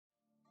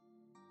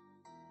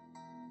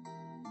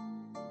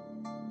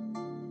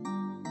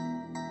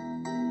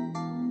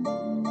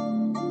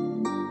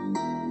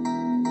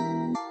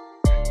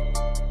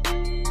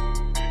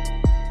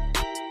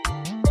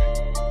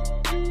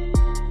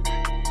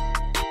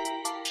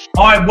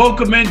All right,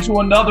 welcome into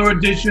another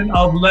edition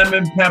of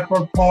Lemon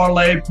Pepper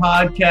Parlay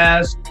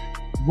Podcast.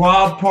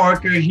 Rob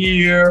Parker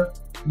here,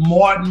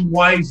 Martin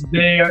Weiss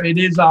there. It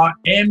is our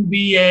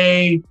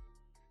NBA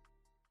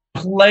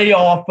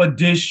playoff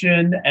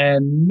edition,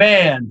 and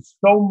man,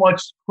 so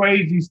much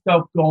crazy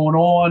stuff going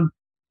on.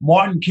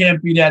 Martin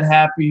can't be that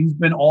happy. He's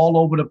been all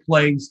over the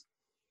place.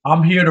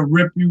 I'm here to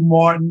rip you,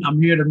 Martin. I'm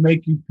here to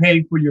make you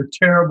pay for your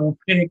terrible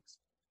picks.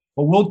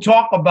 But we'll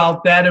talk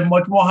about that and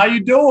much more. How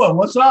you doing?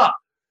 What's up?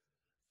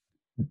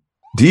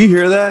 Do you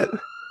hear that?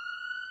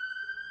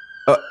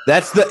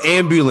 That's the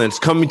ambulance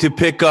coming to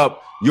pick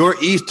up your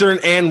Eastern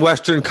and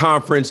Western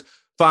Conference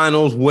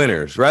Finals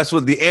winners. That's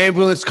what the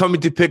ambulance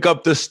coming to pick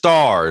up the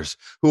stars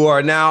who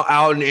are now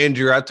out and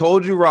injured. I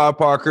told you, Rob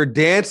Parker,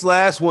 dance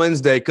last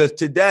Wednesday because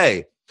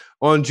today,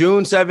 on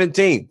June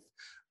 17th,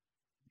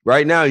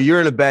 right now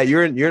you're in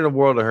a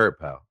world of hurt,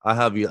 pal. I'll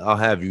have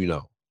you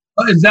know.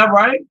 Is that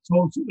right?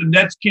 So the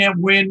Nets can't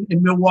win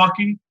in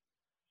Milwaukee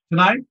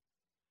tonight?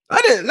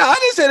 I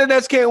didn't say the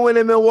Nets can't win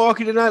in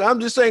Milwaukee tonight. I'm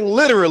just saying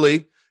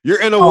literally you're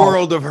in a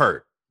world of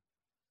hurt.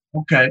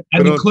 Okay.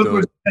 And the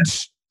Clippers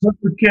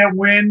can't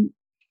win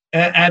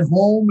at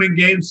home in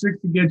Game 6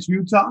 against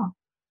Utah?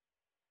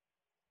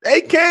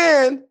 They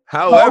can.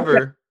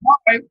 However.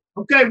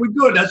 Okay, we're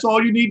good. That's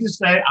all you need to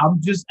say.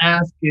 I'm just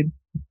asking.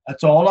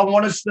 That's all I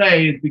want to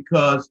say is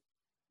because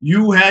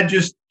you had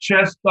your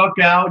chest stuck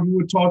out. You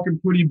were talking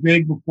pretty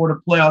big before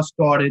the playoffs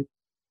started,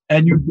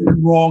 and you've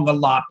been wrong a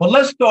lot. But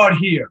let's start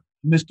here,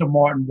 Mr.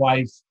 Martin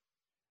Weiss.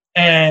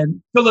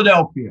 And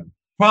Philadelphia,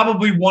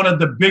 probably one of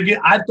the biggest.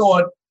 I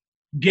thought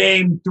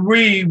Game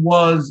 3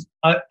 was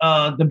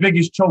the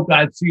biggest choke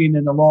I'd seen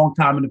in a long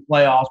time in the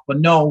playoffs.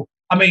 But no,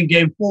 I mean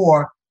Game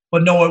 4.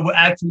 But no, it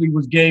actually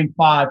was Game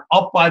 5.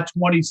 Up by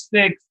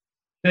 26.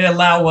 They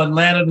allow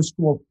Atlanta to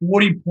score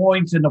 40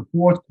 points in the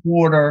fourth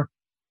quarter.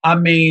 I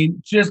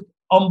mean, just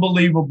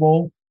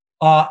unbelievable.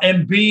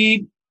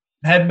 Embiid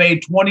had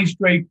made 20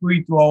 straight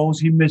free throws.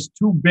 He missed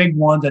 2 big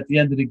ones at the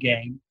end of the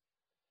game.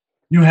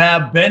 You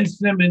have Ben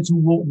Simmons,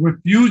 who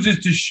refuses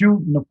to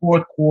shoot in the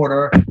fourth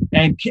quarter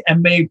and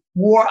made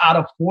 4 out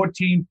of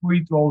 14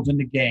 free throws in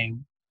the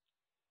game.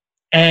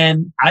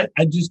 And I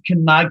just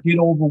cannot get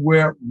over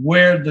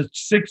where the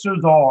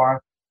Sixers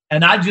are.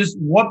 And I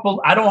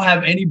don't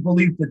have any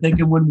belief that they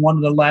can win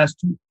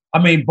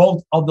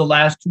both of the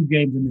last 2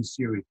 games in this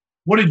series.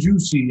 What did you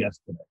see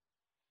yesterday?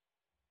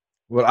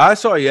 What I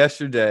saw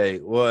yesterday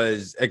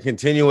was a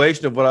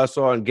continuation of what I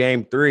saw in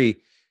Game 3.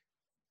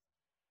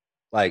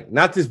 Like,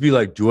 not just be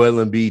like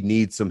Joel Embiid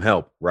needs some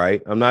help,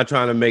 right? I'm not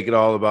trying to make it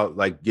all about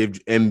like give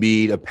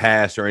Embiid a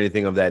pass or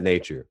anything of that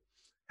nature.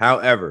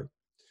 However,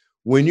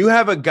 when you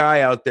have a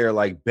guy out there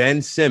like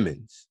Ben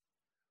Simmons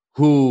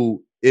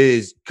who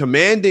is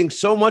commanding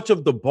so much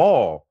of the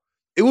ball,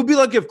 it would be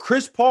like if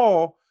Chris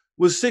Paul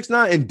was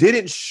 6'9" and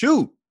didn't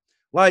shoot.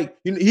 Like,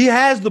 he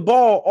has the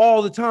ball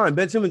all the time.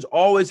 Ben Simmons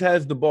always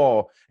has the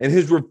ball, and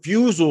his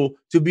refusal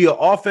to be an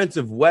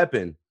offensive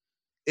weapon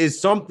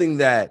is something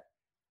that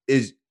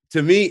is,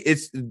 to me,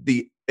 it's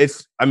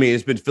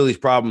been Philly's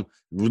problem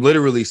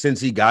literally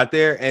since he got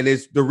there, and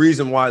it's the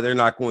reason why they're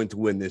not going to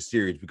win this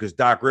series because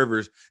Doc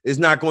Rivers is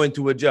not going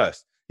to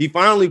adjust. He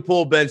finally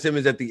pulled Ben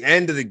Simmons at the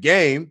end of the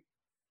game.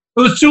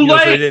 It was too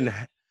late.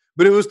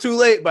 But it was too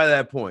late by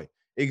that point.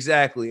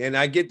 Exactly. And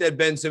I get that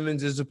Ben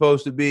Simmons is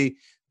supposed to be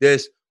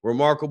this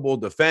remarkable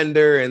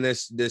defender and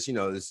this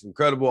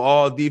incredible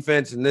all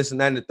defense and this and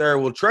that and the third.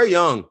 Well, Trae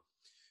Young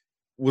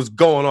was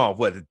going off,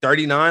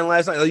 39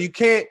 last night? Like, you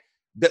can't,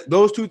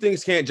 those two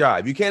things can't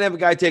jive. You can't have a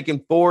guy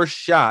taking 4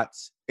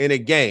 shots in a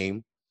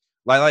game.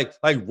 Like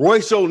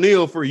Royce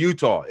O'Neal for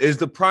Utah is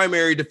the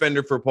primary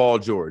defender for Paul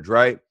George,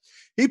 right?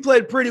 He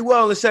played pretty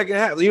well in the second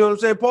half. You know what I'm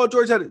saying? Paul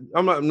George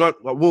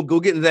we'll go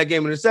get into that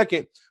game in a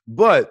second,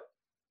 but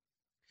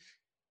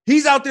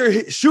he's out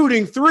there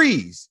shooting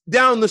threes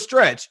down the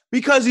stretch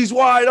because he's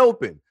wide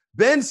open.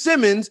 Ben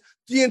Simmons,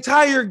 the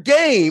entire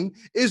game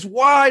is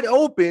wide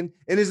open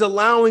and is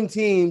allowing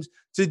teams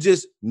to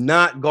just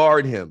not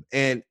guard him.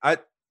 And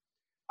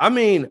I'm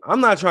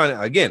not trying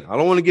to, again, I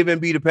don't want to give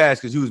Embiid a pass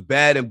because he was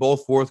bad in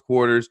both fourth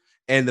quarters.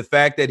 And the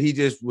fact that he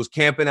just was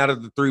camping out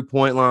of the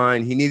 3-point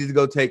line, he needed to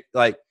go take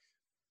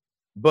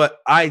but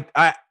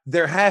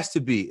there has to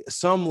be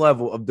some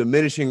level of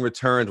diminishing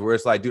returns where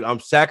it's like, dude, I'm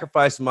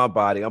sacrificing my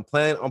body. I'm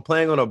playing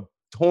on a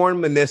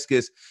torn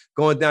meniscus,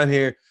 going down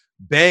here,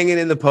 banging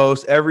in the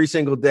post every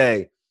single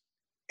day.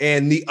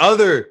 And the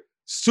other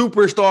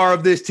superstar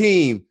of this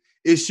team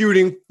is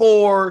shooting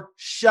 4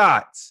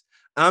 shots.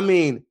 I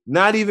mean,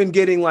 not even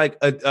getting like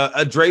a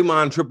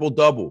Draymond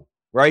triple-double,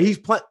 right? He's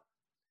playing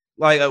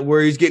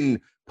where he's getting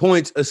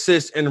points,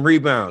 assists, and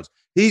rebounds.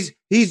 He's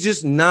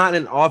just not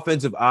an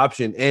offensive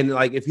option. And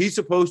like, if he's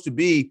supposed to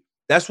be,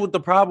 that's what the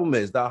problem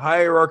is. The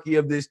hierarchy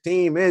of this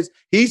team is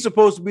he's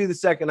supposed to be the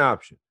second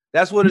option.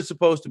 That's what it's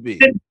supposed to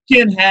be. You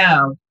can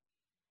have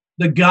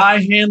the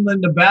guy handling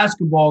the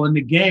basketball in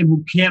the game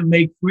who can't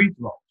make free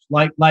throws.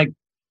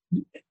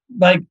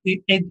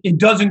 It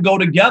doesn't go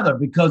together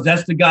because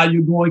that's the guy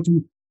you're going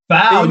to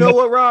foul. And you know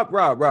what,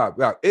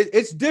 Rob?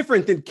 It's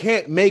different than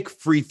can't make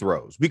free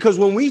throws, because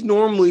when we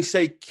normally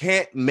say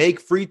can't make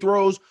free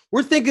throws,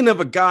 we're thinking of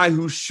a guy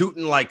who's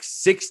shooting like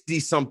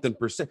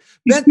 60-something%.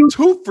 Then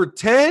 2 for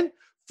 10,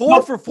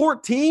 4 for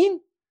 14.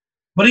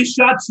 But he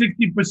shot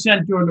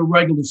 60% during the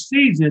regular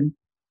season.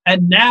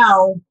 And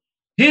now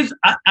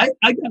I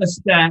got a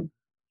stat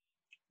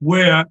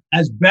where,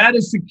 as bad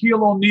as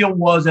Shaquille O'Neal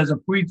was as a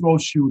free throw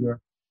shooter,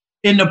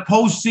 in the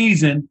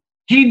postseason,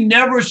 he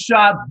never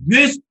shot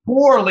this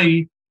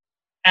poorly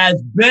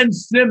as Ben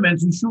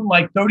Simmons, who's shooting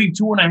like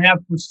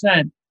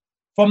 32.5%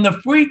 from the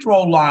free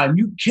throw line.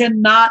 You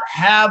cannot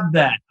have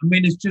that. I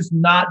mean, it's just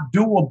not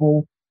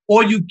doable,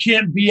 or you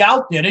can't be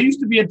out there. There used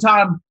to be a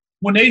time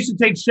when they used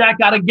to take Shaq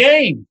out of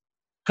games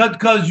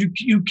because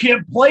you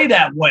can't play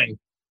that way.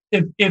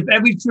 If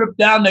every trip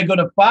down they're going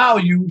to foul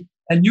you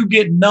and you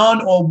get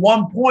none or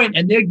 1 point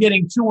and they're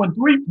getting 2 and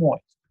 3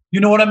 points. You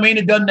know what I mean?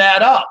 It doesn't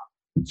add up.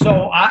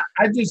 So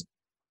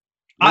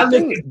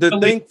the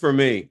thing for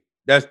me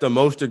that's the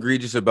most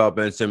egregious about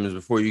Ben Simmons,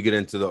 before you get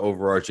into the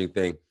overarching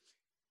thing.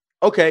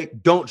 Okay,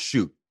 don't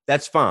shoot.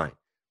 That's fine.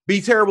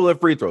 Be terrible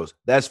at free throws.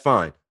 That's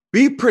fine.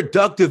 Be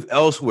productive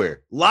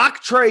elsewhere.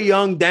 Lock Trae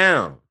Young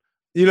down.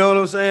 You know what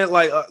I'm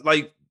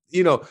saying?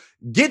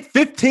 Get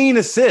 15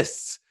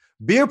 assists.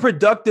 Be a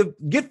productive,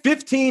 get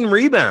 15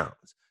 rebounds.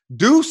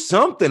 Do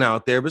something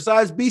out there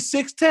besides be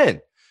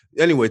 6'10".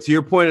 Anyway, to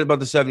your point about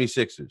the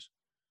 76ers.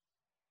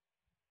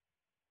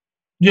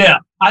 Yeah,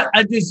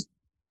 I just,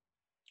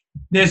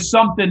 there's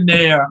something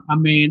there. I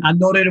mean, I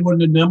know they were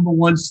the number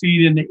 1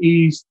 seed in the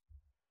East.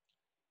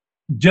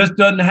 It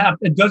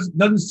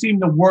doesn't seem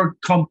to work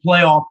come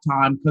playoff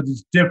time because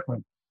it's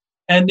different.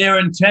 And their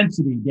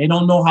intensity, they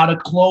don't know how to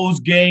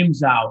close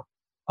games out.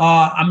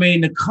 I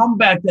mean, the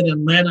comeback that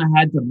Atlanta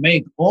had to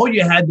make, all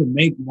you had to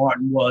make,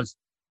 Martin, was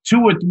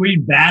 2 or 3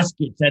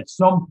 baskets at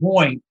some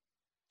point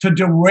to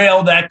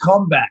derail that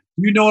comeback.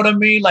 You know what I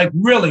mean? Like,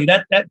 really,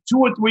 that 2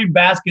 or 3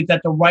 baskets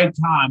at the right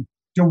time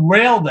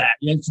derail that.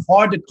 It's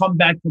hard to come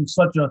back from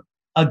such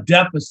a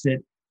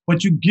deficit,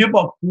 but you give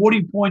up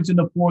 40 points in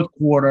the fourth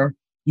quarter.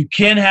 You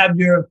can't have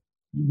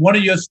one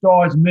of your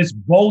stars miss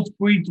both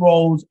free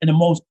throws in the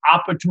most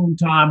opportune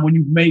time when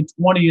you've made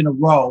 20 in a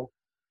row.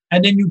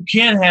 And then you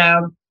can't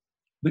have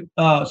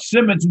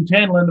Simmons, who's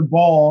handling the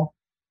ball,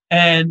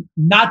 and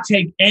not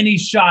take any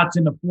shots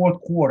in the fourth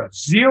quarter.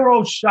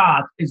 0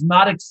 shots is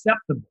not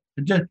acceptable.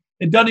 It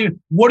doesn't even,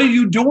 what are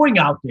you doing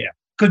out there?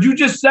 Because you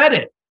just said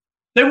it.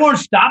 They weren't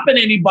stopping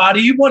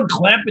anybody. You weren't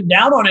clamping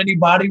down on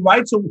anybody,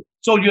 right?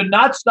 So you're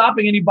not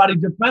stopping anybody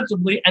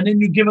defensively, and then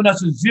you're giving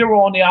us a 0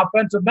 on the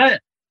offensive end.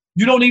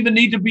 You don't even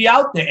need to be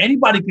out there.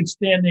 Anybody could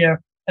stand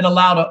there and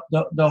allow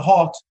the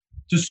Hawks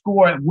to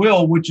score at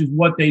will, which is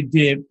what they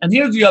did. And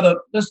here's the other,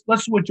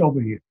 let's switch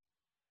over here.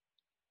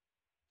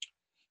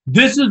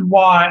 This is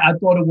why I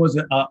thought it was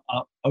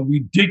a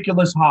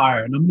ridiculous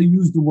hire, and I'm going to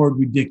use the word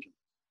ridiculous.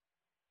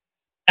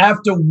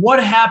 After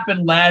what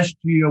happened last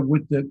year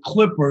with the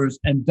Clippers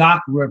and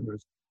Doc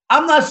Rivers,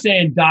 I'm not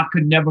saying Doc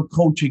could never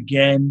coach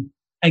again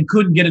and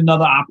couldn't get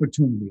another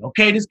opportunity.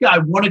 Okay, this guy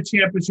won a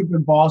championship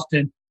in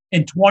Boston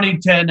in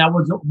 2010. That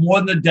was more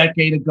than a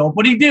decade ago,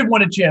 but he did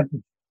win a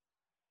championship.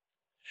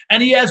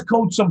 And he has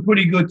coached some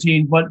pretty good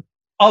teams, but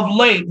of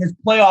late, his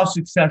playoff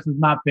success has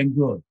not been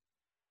good.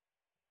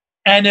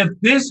 And if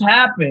this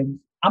happens,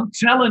 I'm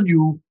telling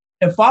you,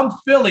 if I'm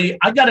Philly,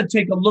 I got to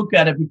take a look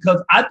at it,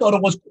 because I thought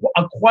it was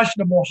a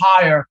questionable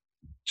hire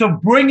to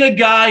bring a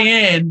guy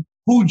in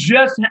who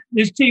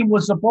his team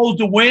was supposed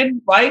to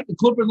win, right? The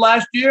Clippers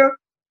last year,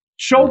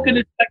 choke in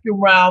the second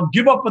round,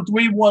 give up a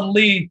 3-1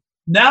 lead.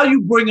 Now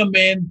you bring him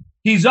in.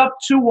 He's up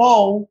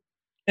 2-0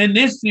 in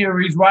this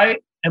series,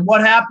 right? And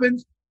what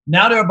happens?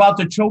 Now they're about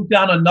to choke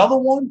down another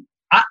one.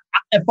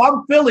 If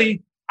I'm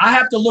Philly, I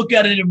have to look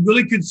at it and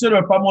really consider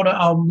if I'm going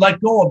to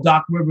let go of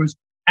Doc Rivers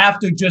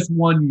after just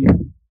 1 year.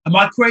 Am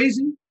I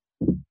crazy?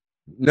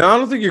 No, I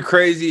don't think you're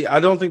crazy. I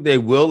don't think they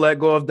will let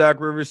go of Doc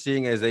Rivers,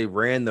 seeing as they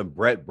ran the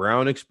Brett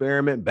Brown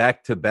experiment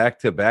back to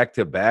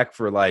back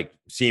for like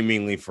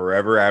seemingly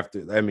forever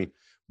after. I mean,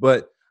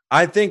 but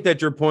I think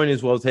that your point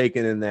is well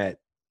taken in that,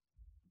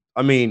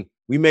 I mean,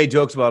 we made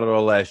jokes about it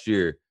all last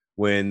year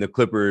when the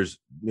Clippers,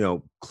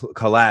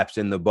 collapsed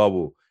in the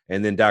bubble,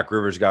 and then Doc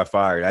Rivers got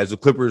fired. As the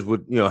Clippers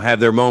would, have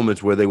their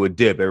moments where they would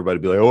dip, everybody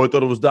would be like, "Oh, I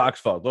thought it was Doc's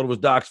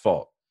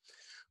fault."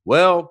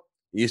 Well,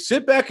 you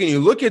sit back and you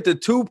look at the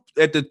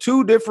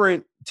two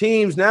different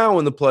teams now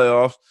in the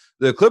playoffs.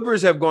 The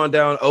Clippers have gone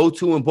down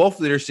 0-2 in both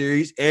of their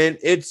series, and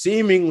it's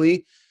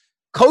seemingly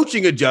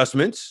coaching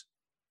adjustments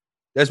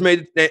that's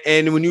made.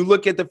 And when you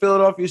look at the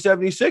Philadelphia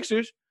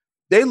 76ers,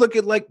 they look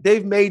at like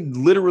they've made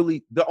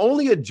literally the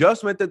only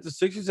adjustment that the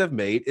Sixers have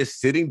made is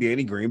sitting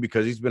Danny Green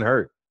because he's been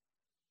hurt.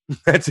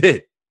 That's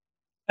it.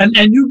 And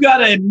you got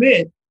to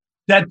admit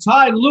that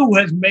Ty Lue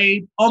has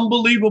made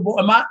unbelievable.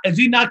 Is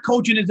he not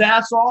coaching his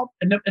ass off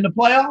in the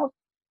playoffs?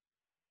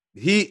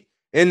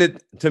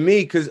 To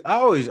me, because I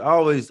don't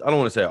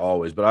want to say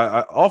always, but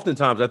I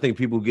oftentimes I think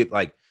people get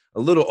like a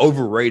little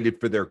overrated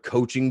for their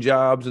coaching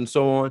jobs and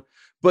so on.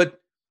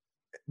 But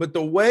but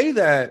the way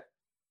that,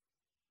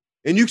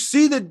 and you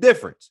see the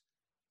difference.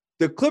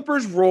 The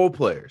Clippers role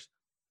players,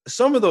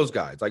 some of those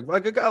guys,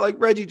 like a guy like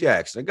Reggie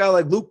Jackson, a guy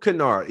like Luke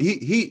Kennard,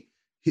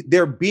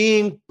 they're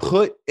being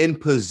put in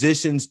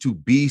positions to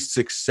be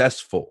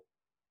successful,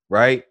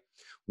 right?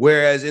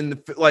 Whereas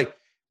like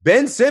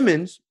Ben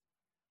Simmons,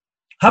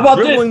 how about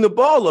dribbling the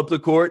ball up the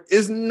court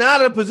is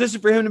not a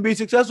position for him to be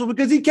successful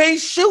because he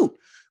can't shoot.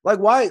 Like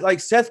why? Like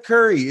Seth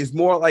Curry is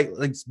more like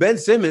Ben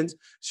Simmons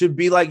should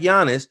be like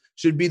Giannis,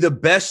 should be the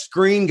best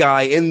screen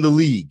guy in the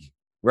league,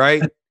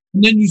 right?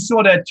 And then you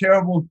saw that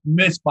terrible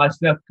miss by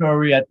Steph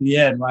Curry at the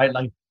end, right?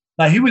 Like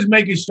he was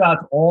making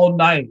shots all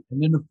night,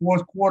 and then the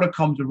fourth quarter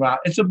comes around.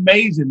 It's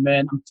amazing,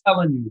 man. I'm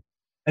telling you.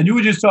 And you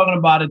were just talking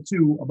about it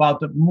too, about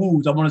the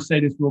moves. I want to say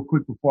this real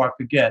quick before I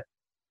forget.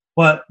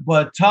 But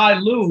Ty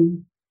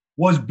Lue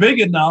was big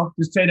enough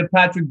to say to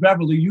Patrick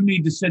Beverly, "You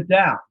need to sit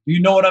down." Do you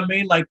know what I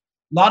mean? Like a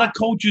lot of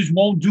coaches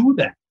won't do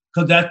that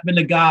because that's been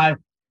the guy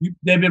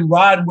they've been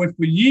riding with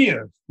for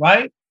years,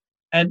 right?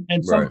 And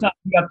sometimes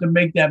you have to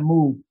make that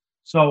move.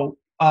 So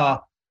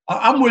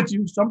I'm with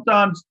you.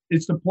 Sometimes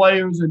it's the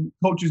players and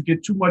coaches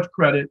get too much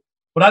credit,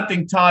 but I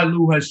think Ty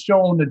Lue has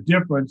shown the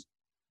difference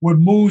with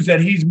moves that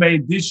he's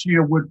made this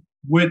year with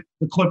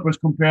the Clippers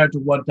compared to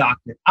what Doc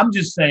did. I'm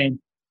just saying,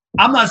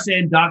 I'm not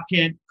saying Doc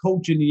can't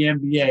coach in the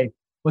NBA,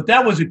 but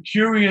that was a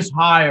curious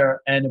hire,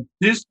 and if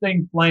this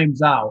thing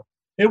flames out,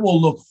 it will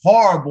look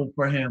horrible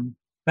for him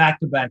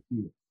back-to-back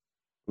years.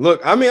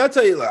 Look, I mean, I'll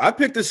tell you, I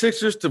picked the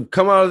Sixers to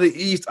come out of the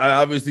East. I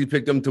obviously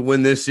picked them to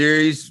win this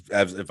series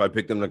as if I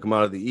picked them to come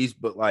out of the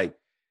East. But, like,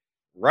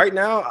 right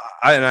now,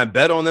 I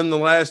bet on them the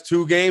last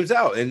 2 games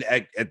out. And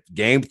at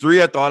game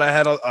 3, I thought I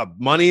had a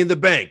money in the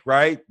bank,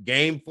 right?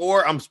 Game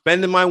 4, I'm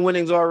spending my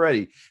winnings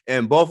already.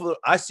 And both of them,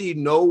 I see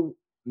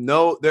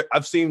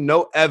I've seen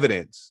no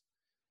evidence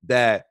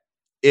that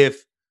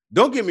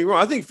don't get me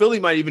wrong, I think Philly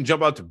might even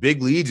jump out to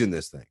big leads in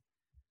this thing.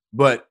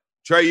 But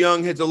Trae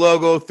Young hits a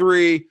logo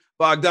 3,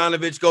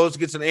 Bogdanovich goes,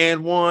 gets an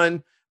and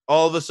 1.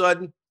 All of a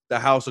sudden, the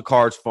house of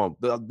cards fump.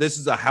 This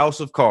is a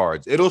house of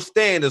cards. It'll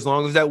stand as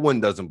long as that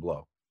wind doesn't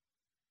blow.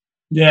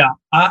 Yeah,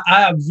 I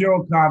have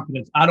zero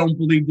confidence. I don't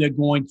believe they're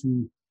going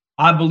to.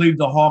 I believe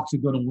the Hawks are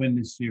going to win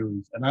this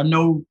series. And I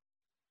know,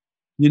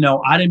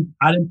 I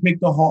didn't pick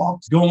the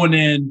Hawks going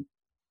in,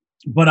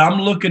 but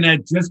I'm looking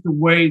at just the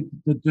way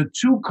the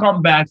 2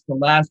 comebacks, the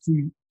last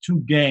two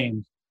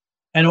games.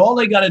 And all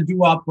they got to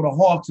do out for the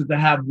Hawks is to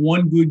have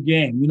one good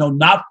game,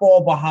 not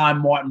fall behind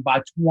Martin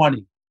by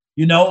 20.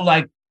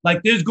 Like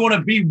there's going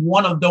to be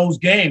one of those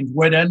games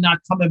where they're not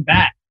coming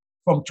back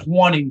from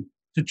 20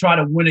 to try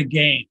to win a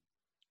game.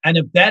 And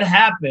if that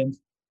happens,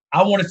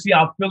 I want to see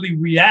how Philly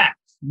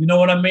reacts. You know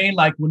what I mean?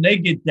 Like when they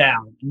get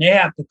down and they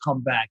have to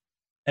come back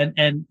and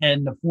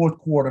the fourth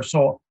quarter.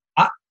 So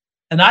I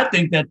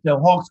think that the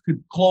Hawks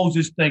could close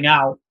this thing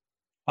out.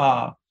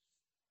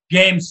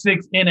 Game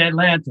 6 in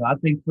Atlanta. I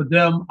think for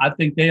them, I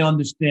think they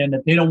understand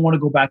that they don't want to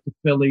go back to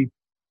Philly.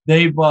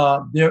 They've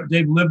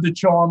lived a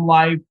charmed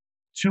life,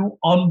 2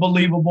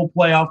 unbelievable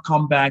playoff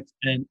comebacks,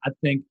 and I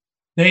think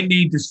they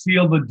need to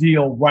seal the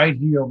deal right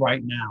here,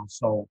 right now.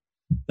 So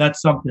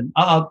that's something.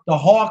 The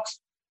Hawks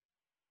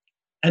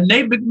and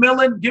Nate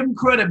McMillan, give him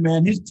credit,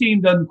 man. His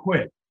team doesn't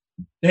quit.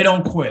 They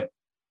don't quit.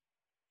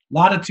 A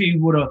lot of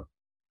teams would have.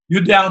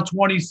 You're down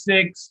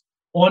 26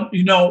 on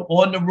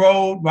the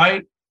road,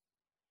 right?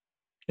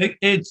 You're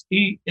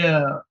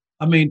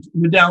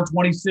down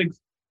 26.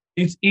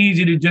 It's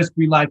easy to just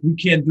be like, we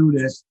can't do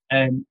this,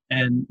 and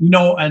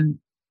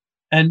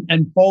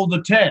fold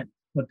the 10,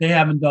 but they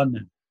haven't done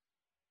that.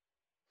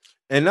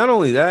 And not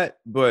only that,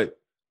 but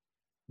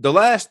the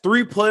last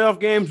 3 playoff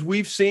games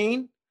we've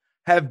seen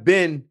have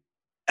been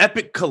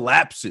epic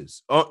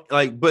collapses.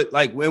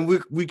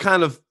 When we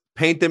kind of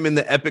paint them in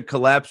the epic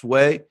collapse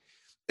way,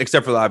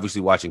 except for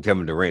obviously watching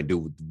Kevin Durant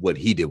do what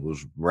he did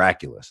was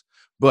miraculous.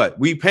 But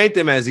we paint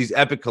them as these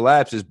epic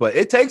collapses. But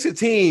it takes a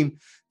team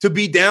to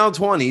be down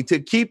 20 to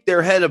keep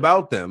their head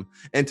about them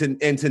and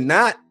to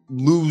not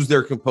lose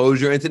their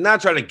composure and to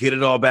not try to get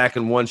it all back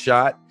in one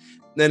shot.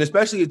 And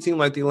especially a team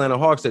like the Atlanta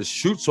Hawks that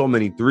shoot so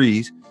many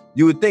threes,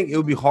 you would think it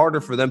would be harder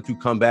for them to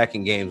come back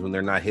in games when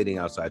they're not hitting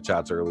outside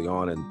shots early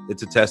on. And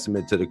it's a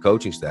testament to the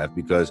coaching staff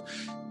because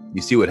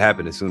you see what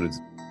happened as soon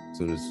as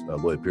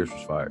Lloyd Pierce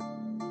was fired.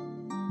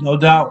 No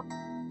doubt.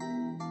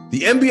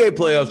 The NBA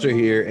playoffs are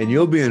here, and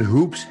you'll be in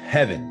hoops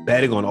heaven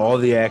betting on all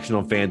the action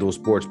on FanDuel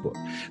Sportsbook.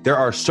 There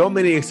are so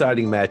many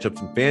exciting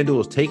matchups, and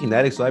FanDuel is taking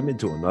that excitement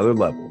to another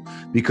level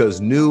because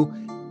new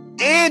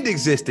and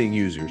existing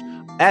users,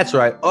 that's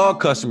right, all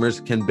customers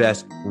can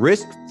bet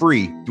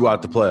risk-free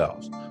throughout the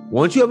playoffs.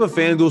 Once you have a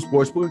FanDuel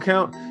Sportsbook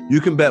account,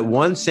 you can bet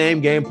one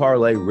same-game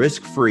parlay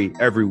risk-free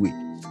every week.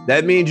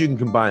 That means you can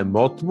combine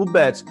multiple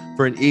bets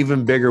for an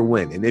even bigger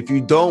win. And if you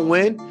don't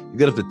win, you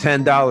get up to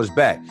 $10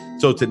 back.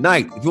 So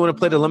tonight, if you want to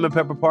play the lemon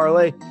pepper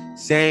parlay,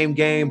 same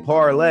game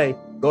parlay,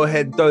 go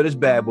ahead and throw this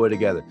bad boy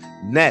together.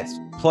 Nets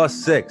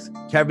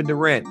 +6, Kevin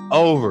Durant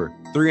over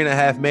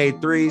 3.5 made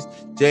threes,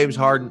 James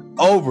Harden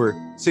over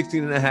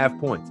 16.5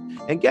 points.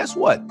 And guess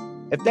what?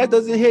 If that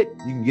doesn't hit,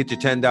 you can get your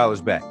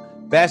 $10 back.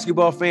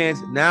 Basketball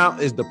fans, now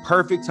is the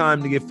perfect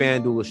time to give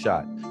FanDuel a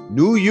shot.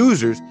 New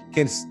users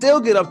can still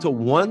get up to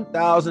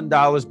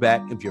 $1,000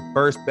 back if your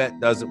first bet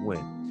doesn't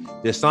win.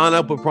 Just sign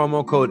up with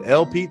promo code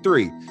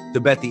LP3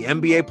 to bet the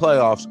NBA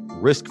playoffs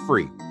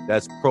risk-free.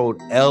 That's code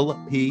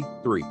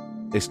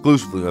LP3,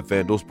 exclusively on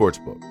FanDuel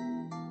Sportsbook.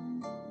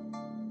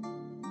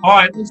 All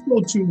right, let's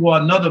go to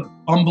another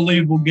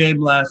unbelievable game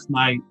last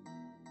night.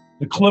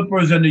 The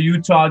Clippers and the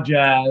Utah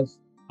Jazz.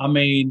 I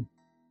mean,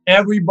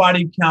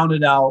 everybody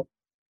counted out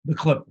the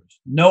Clippers.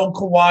 No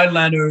Kawhi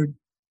Leonard.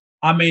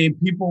 I mean,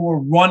 people were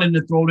running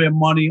to throw their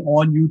money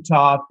on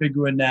Utah,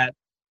 figuring that,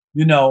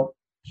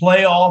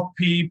 playoff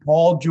P,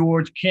 Paul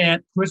George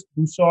can't. Chris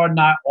Broussard and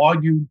I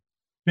argued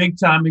big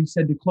time. He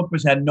said the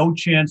Clippers had no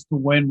chance to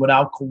win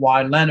without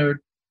Kawhi Leonard.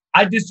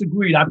 I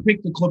disagreed. I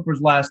picked the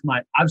Clippers last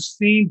night. I've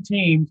seen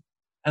teams,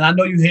 and I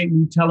know you hate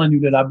me telling you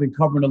that I've been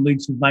covering the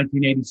league since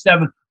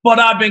 1987, but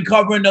I've been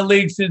covering the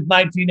league since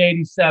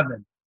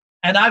 1987.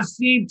 And I've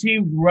seen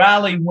teams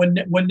rally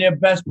when their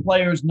best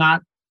player's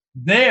not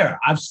there.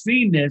 I've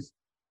seen this,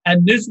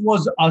 and this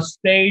was a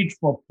stage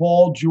for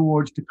Paul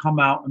George to come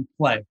out and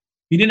play.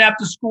 He didn't have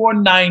to score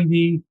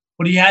 90,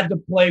 but he had to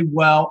play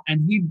well,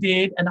 and he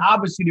did. And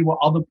obviously there were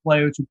other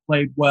players who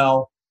played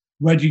well,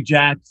 Reggie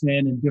Jackson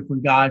and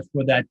different guys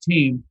for that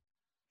team.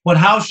 But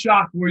how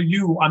shocked were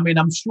you? I mean,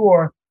 I'm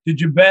sure, did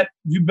you bet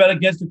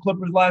against the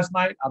Clippers last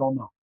night? I don't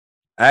know.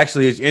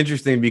 Actually, it's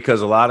interesting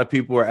because a lot of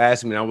people were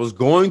asking me. I was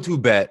going to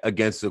bet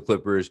against the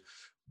Clippers,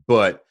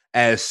 but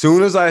as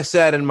soon as I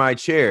sat in my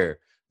chair,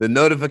 the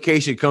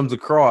notification comes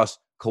across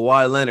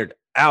Kawhi Leonard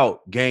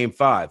out Game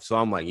 5. So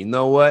I'm like, you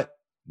know what?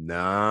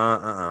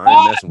 Nah, I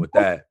ain't messing with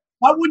that.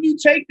 Why wouldn't you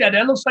take that?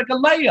 That looks like a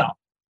layup.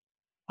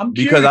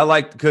 Because I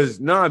liked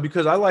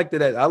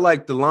it I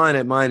liked the line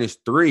at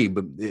 -3,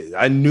 but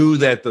I knew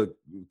that the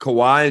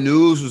Kawhi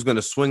news was going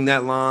to swing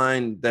that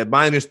line. That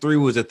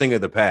 -3 was a thing of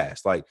the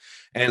past. Like,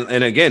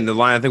 and again, the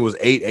line I think was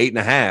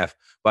 8.5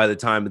 by the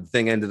time the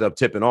thing ended up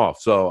tipping off.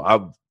 So I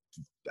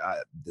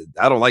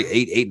don't like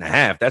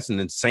 8.5. That's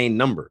an insane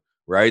number,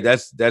 right?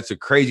 That's a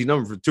crazy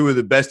number for two of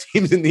the best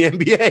teams in the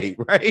NBA,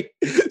 right?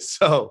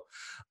 So,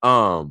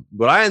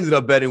 what I ended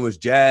up betting was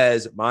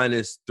Jazz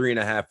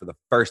 -3.5 for the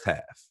first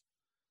half.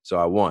 So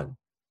I won.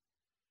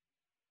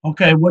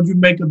 Okay, what do you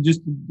make of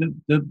just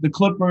the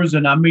Clippers?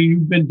 And I mean,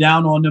 you've been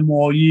down on them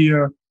all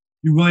year.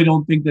 You really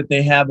don't think that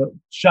they have a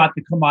shot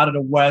to come out of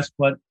the West,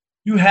 but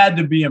you had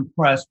to be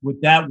impressed with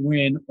that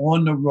win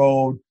on the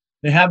road.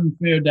 They haven't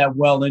fared that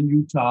well in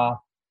Utah.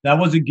 That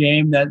was a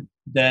game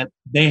that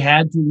they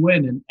had to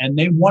win, and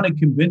they won it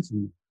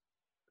convincingly.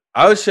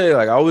 I would say,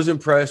 I was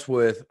impressed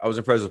with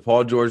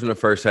Paul George in the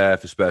first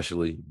half,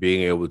 especially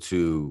being able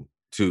to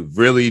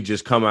really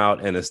just come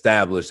out and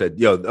establish that,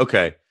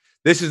 okay,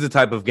 this is the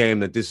type of game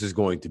that this is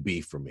going to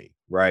be for me,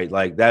 right?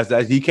 Like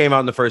that's he came out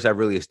in the first half,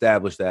 really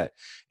established that.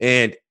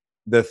 And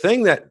the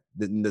thing that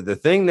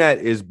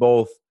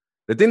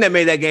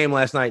made that game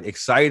last night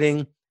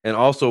exciting, and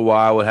also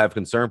why I would have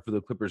concern for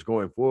the Clippers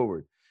going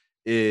forward,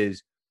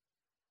 is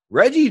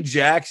Reggie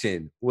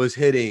Jackson was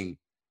hitting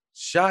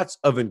shots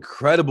of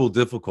incredible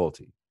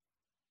difficulty.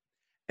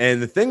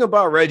 And the thing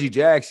about Reggie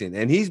Jackson,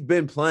 and he's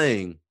been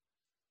playing,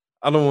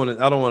 I don't want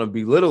to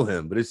belittle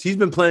him, but he's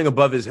been playing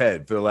above his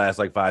head for the last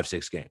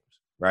 5-6 games,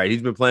 right?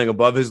 He's been playing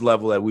above his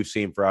level that we've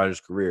seen throughout his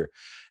career.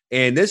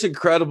 And this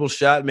incredible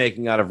shot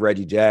making out of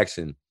Reggie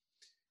Jackson,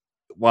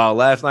 while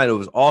last night it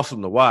was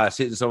awesome to watch,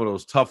 hitting some of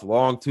those tough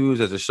long twos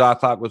as the shot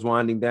clock was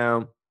winding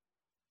down,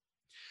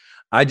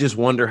 I just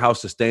wonder how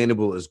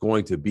sustainable it's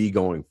going to be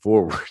going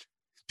forward.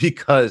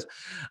 Because,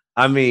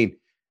 I mean,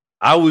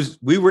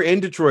 we were in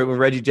Detroit when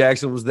Reggie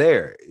Jackson was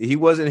there. He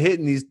wasn't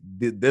hitting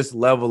this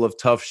level of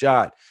tough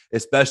shot,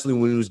 especially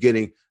when he was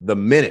getting the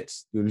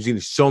minutes. He was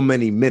getting so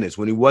many minutes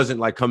when he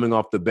wasn't coming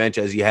off the bench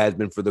as he has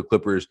been for the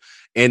Clippers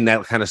in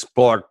that kind of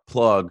spark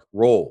plug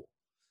role.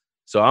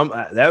 So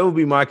that would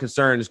be my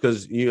concern, is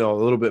because, a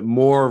little bit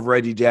more of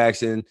Reggie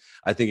Jackson,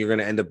 I think you're going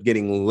to end up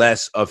getting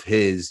less of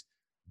his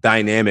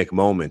dynamic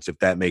moments, if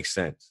that makes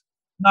sense.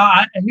 No,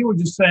 I hear what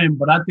you're saying,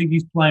 but I think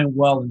he's playing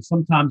well. And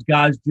sometimes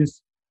guys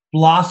just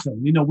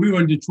blossom. We were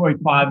in Detroit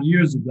 5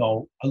 years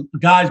ago.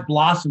 Guys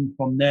blossom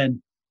from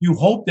then. You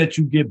hope that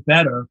you get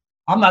better.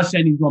 I'm not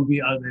saying he's going to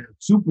be a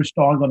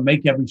superstar and going to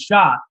make every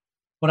shot,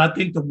 but I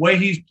think the way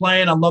he's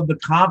playing, I love the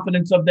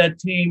confidence of that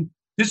team.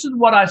 This is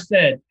what I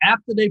said.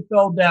 After they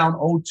fell down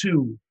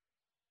 0-2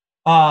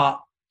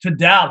 to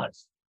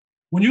Dallas,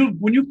 when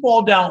you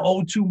fall down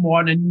 0-2,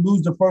 Martin, and you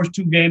lose the first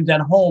 2 games at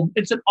home,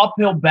 it's an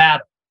uphill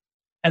battle.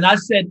 And I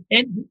said,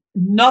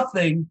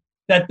 nothing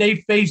that they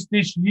face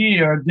this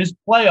year, this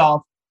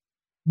playoff,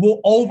 will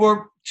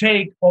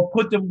overtake or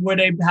put them where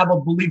they have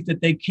a belief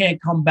that they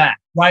can't come back,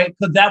 right?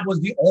 Because that was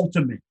the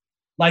ultimate,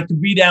 to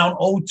be down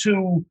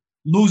 0-2,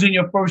 losing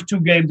your first 2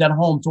 games at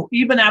home. So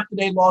even after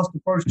they lost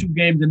the first 2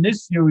 games in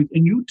this series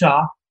in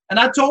Utah, and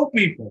I told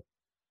people,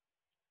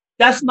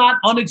 that's not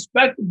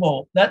unexpected.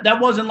 That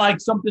wasn't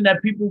something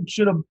that people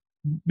should have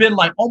been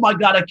oh my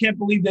God, I can't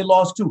believe they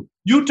lost 2.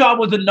 Utah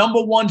was the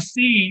number 1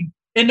 seed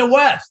in the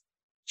West.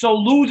 So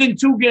losing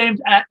 2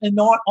 games in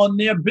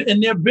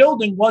their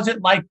building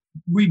wasn't like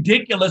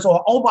ridiculous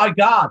or, oh my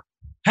God,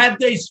 had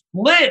they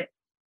split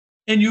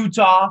in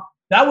Utah,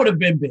 that would have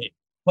been big,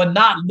 but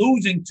not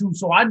losing 2.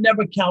 So I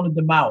never counted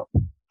them out.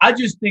 I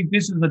just think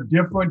this is a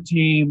different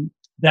team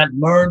that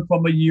learned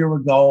from a year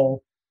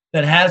ago,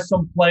 that has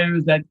some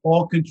players that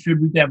all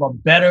contribute. They have a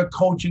better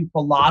coaching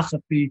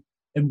philosophy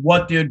in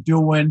what they're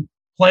doing.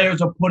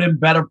 Players are put in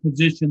better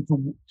position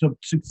to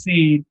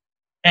succeed.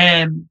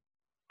 And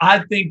I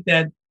think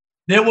that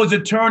there was a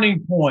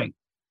turning point.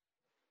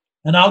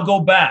 And I'll go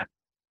back.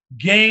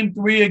 Game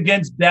 3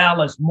 against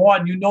Dallas.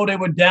 Martin, you know they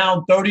were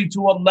down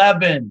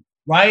 30-11,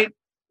 right?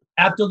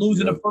 After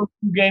losing the first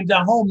 2 games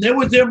at home. There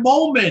was their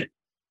moment.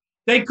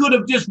 They could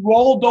have just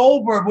rolled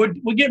over.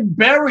 We're getting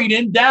buried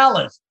in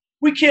Dallas.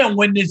 We can't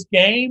win this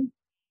game.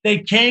 They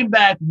came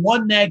back,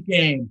 won that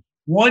game,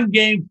 won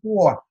game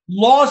 4,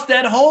 lost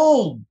at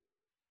home.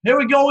 Here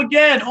we go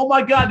again. Oh,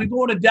 my God, they're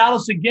going to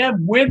Dallas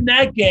again, win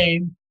that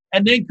game,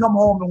 and then come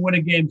home and win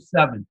a game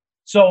 7.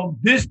 So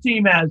this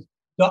team has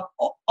the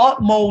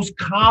utmost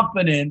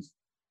confidence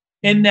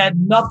in that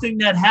nothing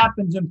that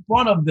happens in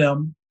front of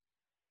them,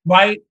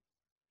 right,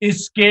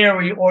 is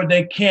scary or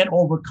they can't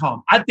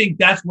overcome. I think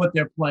that's what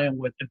they're playing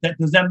with.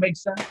 Does that make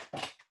sense?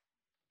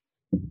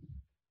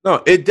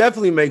 No, it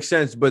definitely makes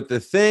sense. But the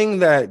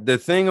thing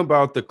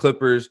about the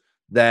Clippers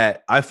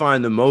that I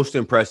find the most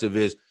impressive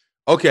is,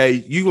 okay,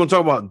 you're going to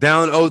talk about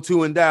down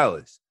 0-2 in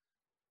Dallas.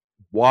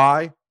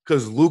 Why?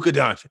 Because Luka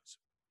Doncic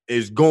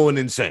is going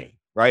insane,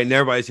 right? And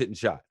everybody's hitting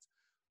shots.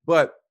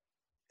 But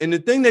and the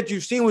thing that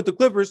you've seen with the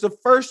Clippers, the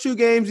first 2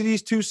 games of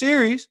these 2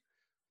 series,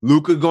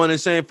 Luka going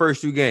insane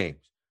first 2 games.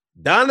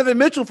 Donovan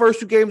Mitchell first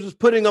 2 games was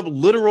putting up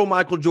literal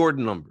Michael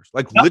Jordan numbers,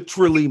 like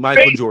literally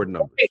Michael Jordan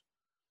numbers,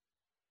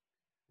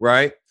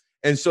 right?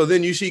 And so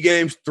then you see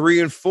games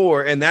 3 and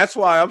 4, and that's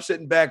why I'm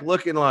sitting back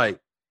looking like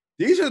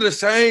these are the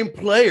same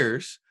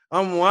players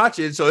I'm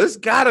watching. So it's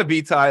got to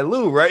be Ty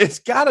Lue, right? It's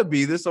got to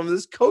be some of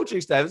this coaching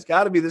staff. It's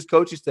got to be this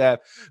coaching staff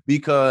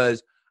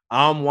because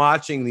I'm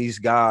watching these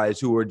guys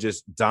who are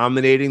just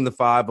dominating the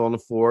 5 on the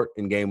floor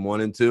in game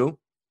 1 and 2,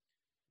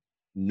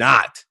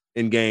 not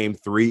in game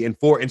 3 and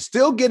 4, and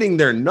still getting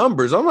their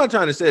numbers. I'm not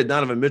trying to say that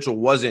Donovan Mitchell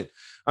wasn't.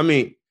 I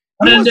mean,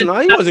 he wasn't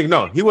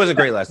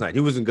great last night.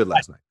 He wasn't good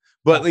last night.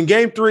 But in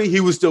game 3, he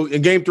was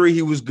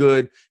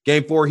good.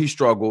 Game 4, he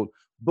struggled.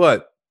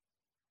 But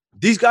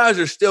these guys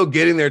are still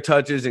getting their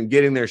touches and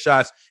getting their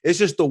shots. It's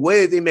just the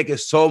way that they make it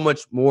so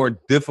much more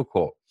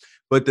difficult.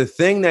 But the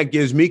thing that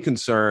gives me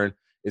concern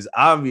is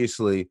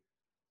obviously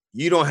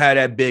you don't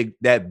have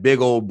that big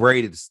old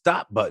braided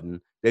stop button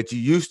that you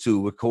used to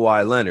with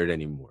Kawhi Leonard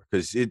anymore,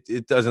 because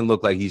it doesn't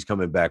look like he's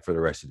coming back for the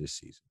rest of this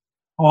season.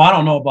 Oh, I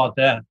don't know about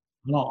that.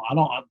 I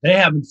don't. They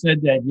haven't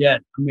said that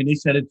yet. I mean, they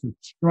said it's a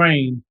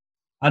strain.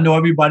 I know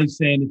everybody's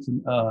saying it's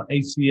an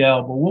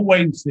ACL, but we'll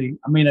wait and see.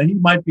 I mean, he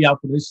might be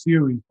out for this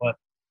series, but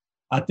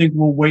I think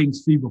we'll wait and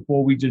see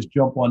before we just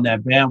jump on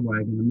that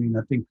bandwagon. I mean,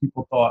 I think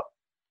people thought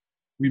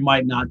we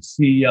might not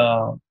see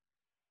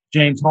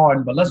James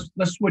Harden, but let's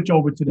switch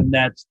over to the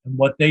Nets and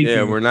what they do.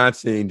 Yeah, we're not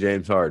seeing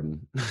James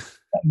Harden.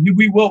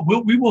 We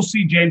will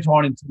see James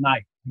Harden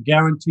tonight. I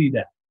guarantee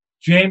that.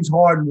 James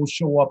Harden will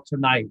show up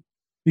tonight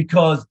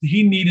because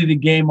he needed a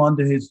game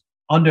under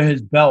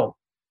his belt.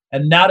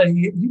 And now that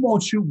he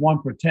won't shoot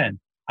 1 for 10.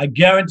 I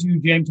guarantee you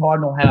James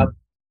Harden will have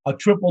a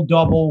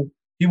triple-double.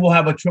 He will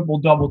have a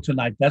triple-double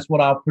tonight. That's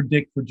what I'll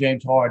predict for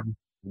James Harden.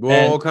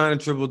 Well, what kind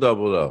of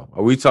triple-double, though?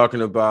 Are we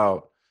talking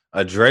about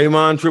a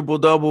Draymond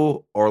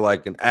triple-double or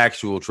like an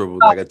actual triple,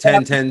 like a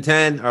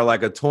 10-10-10 or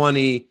like a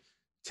 20-10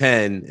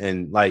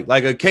 and like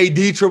a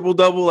KD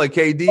triple-double like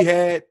KD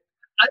had?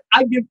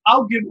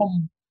 I'll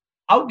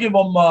give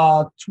him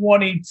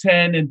 20,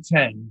 10, and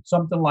 10,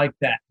 something like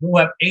that. He'll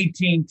have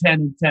 18, 10,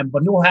 and 10,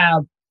 but he'll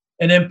have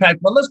an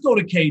impact. But let's go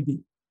to KD.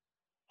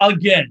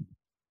 Again,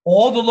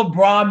 all the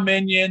LeBron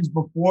minions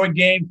before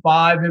Game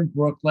 5 in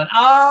Brooklyn.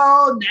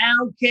 Oh,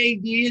 now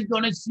KD is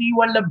going to see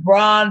what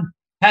LeBron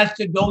has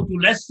to go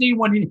through. Let's see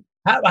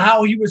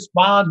how he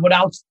responds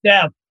without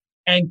Steph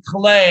and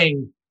Clay,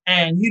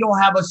 and he don't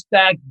have a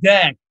stacked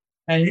deck,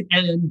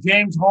 and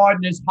James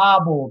Harden is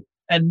hobbled,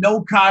 and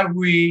no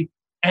Kyrie.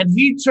 And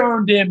he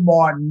turned in,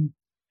 Martin,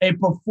 a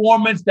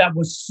performance that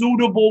was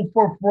suitable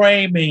for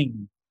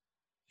framing.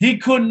 He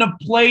couldn't have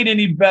played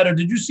any better.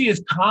 Did you see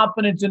his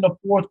confidence in the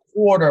fourth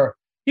quarter?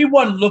 He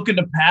wasn't looking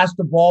to pass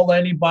the ball to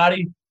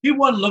anybody. He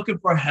wasn't looking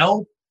for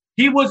help.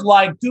 He was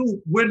like, dude,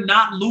 we're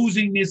not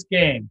losing this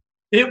game.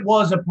 It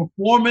was a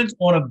performance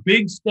on a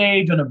big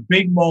stage, on a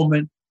big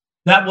moment.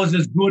 That was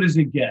as good as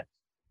it gets.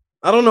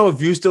 I don't know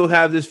if you still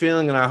have this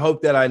feeling, and I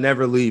hope that I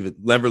never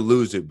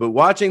lose it. But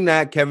watching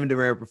that Kevin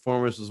Durant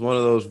performance was one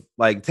of those,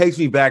 like, takes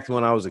me back to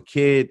when I was a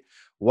kid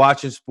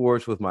watching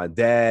sports with my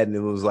dad, and it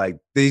was like,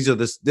 this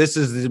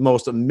is the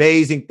most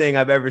amazing thing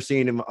I've ever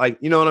seen. In like,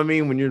 you know what I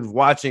mean? When you're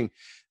watching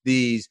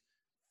these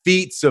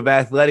feats of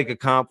athletic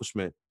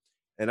accomplishment,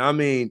 and I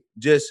mean,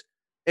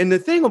 and the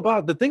thing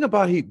about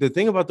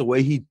the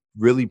way he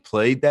really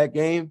played that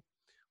game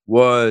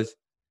was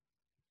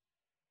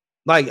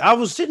like I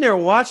was sitting there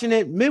watching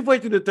it midway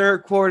through the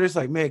third quarter. It's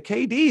like, man,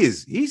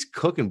 KD he's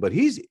cooking, but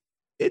it's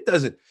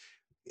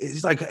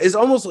like it's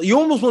almost you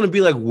almost want to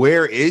be like,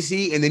 where is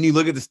he? And then you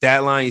look at the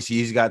stat line, you see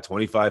he's got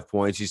 25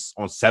 points, he's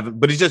on 7,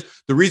 but it's just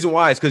the reason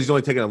why is because he's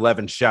only taking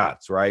 11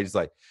 shots, right? It's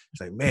like,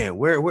 man,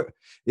 where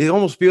it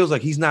almost feels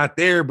like he's not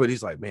there, but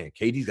he's like, man,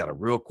 KD's got a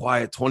real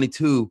quiet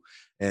 22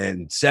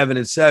 and 7,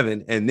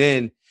 and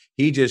then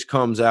he just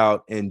comes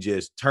out and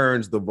just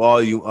turns the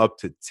volume up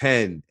to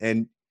 10.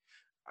 And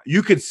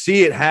you could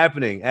see it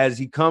happening as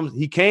he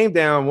came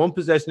down one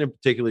possession in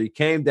particular. He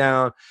came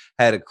down,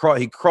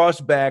 he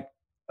crossed back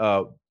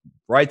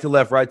right to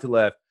left,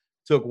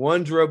 took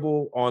one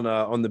dribble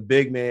on the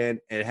big man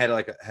and had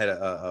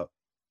a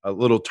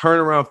little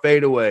turnaround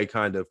fadeaway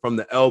kind of from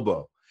the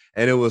elbow.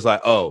 And it was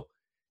like, oh,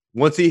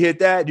 once he hit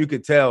that, you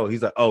could tell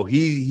he's like, oh,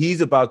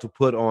 he's about to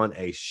put on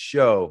a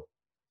show.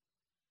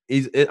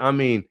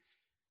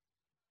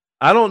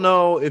 I don't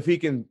know if he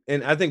can,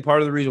 and I think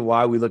part of the reason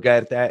why we look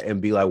at that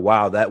and be like,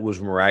 wow, that was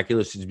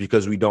miraculous is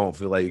because we don't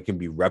feel like it can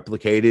be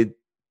replicated,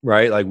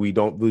 right? Like we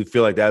don't really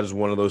feel like that is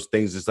one of those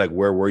things. It's like,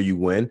 where were you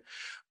when?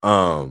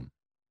 And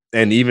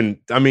even,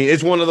 it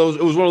was one of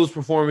those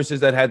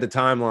performances that had the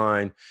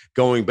timeline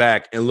going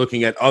back and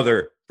looking at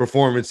other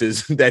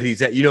performances that he's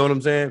had, you know what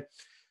I'm saying?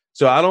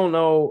 So I don't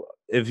know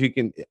if he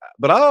can,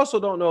 but I also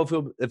don't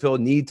know if he'll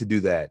need to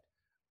do that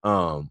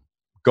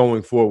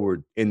going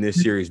forward in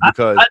this series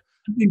because I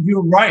think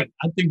you're right.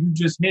 I think you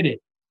just hit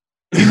it.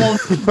 He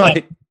won't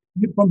right.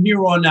 From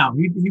here on out.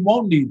 He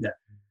won't need that.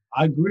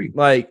 I agree.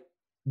 Like,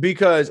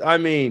 because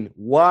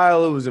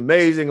while it was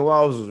amazing and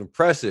while it was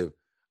impressive,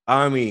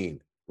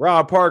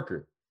 Rob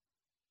Parker,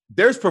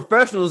 there's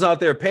professionals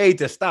out there paid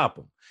to stop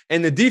him.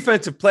 And the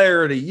defensive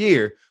player of the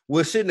year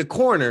was sitting in the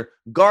corner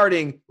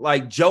guarding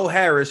like Joe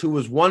Harris, who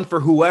was one for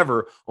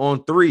whoever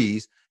on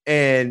threes,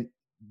 and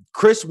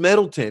Chris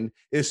Middleton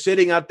is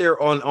sitting out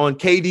there on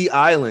KD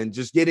Island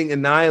just getting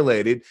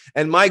annihilated,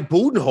 and Mike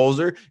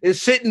Budenholzer is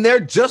sitting there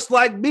just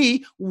like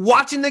me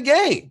watching the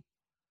game.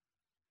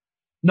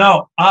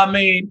 No,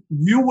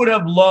 you would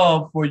have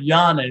loved for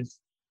Giannis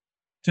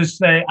to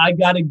say, I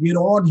got to get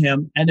on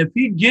him. And if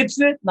he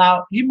gets it,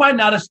 now he might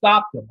not have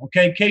stopped him,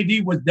 okay?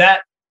 KD was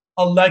that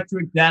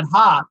electric, that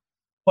hot,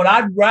 but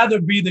I'd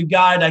rather be the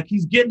guy like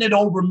he's getting it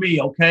over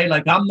me, okay?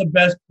 Like I'm the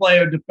best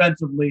player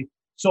defensively.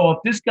 So if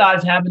this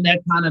guy's having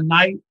that kind of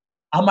night,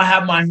 I'm going to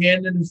have my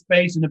hand in his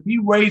face. And if he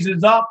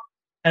raises up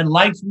and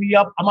lights me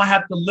up, I'm going to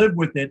have to live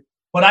with it.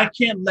 But I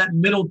can't let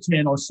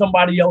Middleton or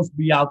somebody else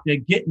be out there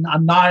getting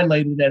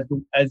annihilated,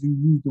 as you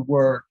use the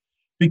word,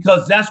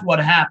 because that's what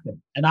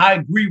happened. And I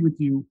agree with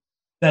you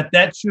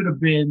that should have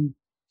been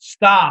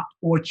stopped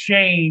or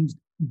changed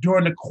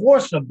during the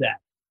course of that.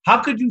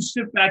 How could you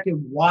sit back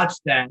and watch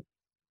that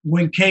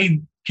when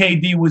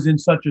KD was in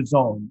such a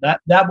zone?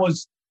 That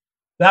was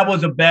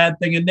a bad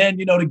thing. And then,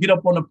 to get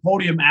up on the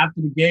podium after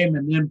the game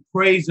and then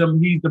praise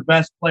him, he's the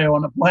best player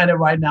on the planet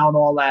right now and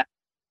all that.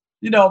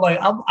 I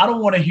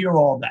don't want to hear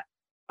all that.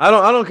 I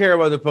don't care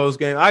about the post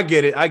game. I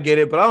get it,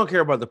 but I don't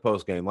care about the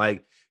post game.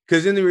 Like,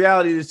 because in the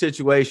reality of the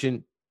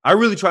situation, I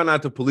really try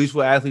not to police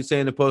what athletes say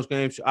in the post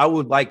game. I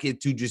would like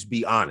it to just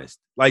be honest.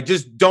 Like,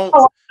 just don't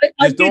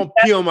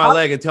peel my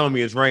leg and tell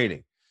me it's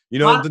raining.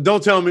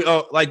 Don't tell me,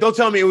 don't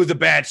tell me it was a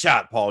bad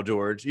shot, Paul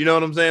George. You know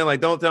what I'm saying?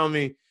 Like, don't tell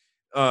me.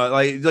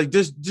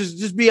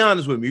 Just be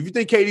honest with me. If you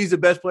think KD's the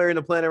best player in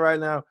the planet right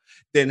now,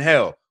 then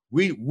hell,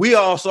 we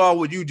all saw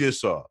what you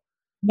just saw.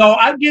 No,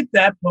 I get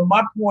that, but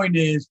my point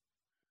is,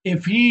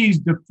 if he's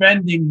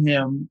defending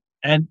him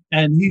and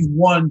he's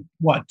won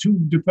 2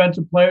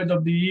 defensive players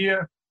of the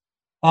year,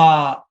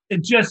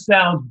 it just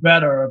sounds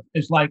better.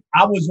 It's like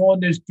I was on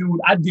this dude,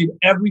 I did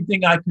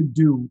everything I could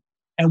do,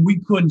 and we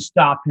couldn't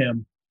stop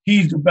him.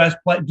 He's the best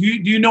player. Do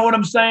you know what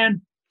I'm saying?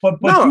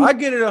 But no, I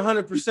get it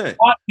 100%.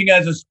 Watching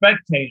as a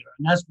spectator,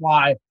 and that's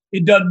why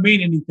it doesn't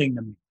mean anything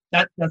to me.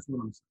 That's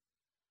what I'm saying.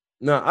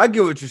 No, I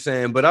get what you're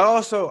saying, but I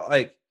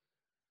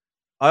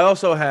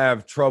also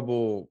have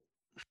trouble.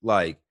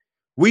 Like,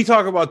 we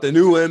talk about the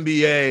new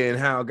NBA and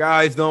how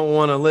guys don't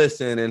want to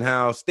listen, and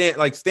how Stan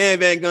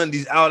Van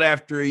Gundy's out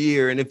after a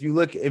year. And if you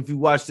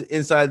watch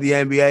inside the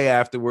NBA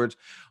afterwards,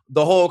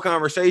 the whole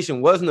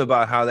conversation wasn't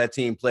about how that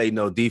team played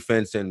no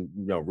defense and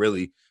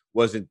really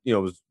wasn't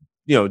was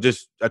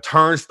just a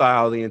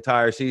turnstile the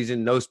entire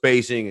season, no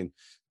spacing.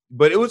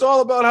 But it was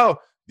all about how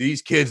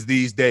these kids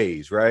these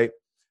days, right?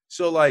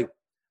 So, like,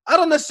 I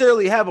don't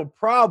necessarily have a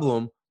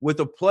problem with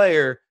a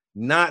player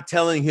not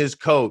telling his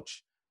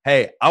coach,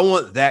 hey, I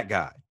want that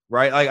guy,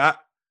 right? Like,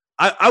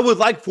 I would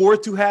like for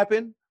it to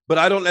happen, but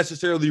I don't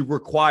necessarily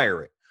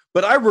require it.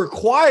 But I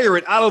require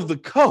it out of the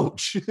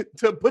coach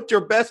to put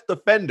your best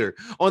defender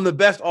on the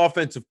best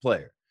offensive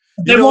player.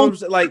 You know what I'm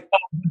saying? Like,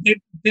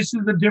 this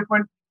is a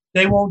different.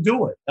 They won't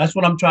do it. That's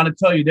what I'm trying to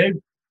tell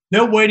you.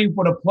 They're waiting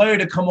for the player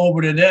to come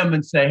over to them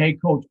and say, hey,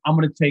 coach, I'm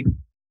going to take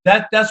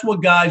that. That's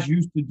what guys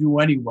used to do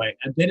anyway.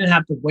 And they didn't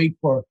have to wait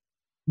for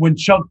when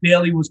Chuck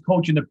Daly was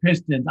coaching the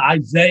Pistons,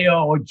 Isaiah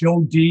or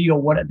Joe D or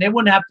whatever. They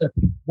wouldn't have to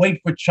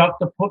wait for Chuck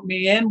to put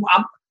me in.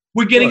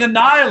 We're getting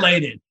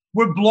annihilated.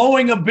 We're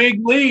blowing a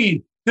big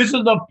lead. This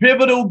is a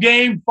pivotal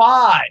game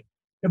 5.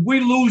 If we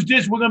lose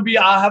this, we're going to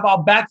have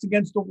our backs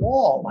against the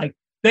wall. Like,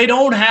 they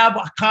don't have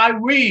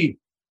Kyrie.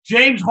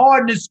 James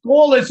Harden is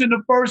scoreless in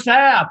the first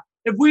half.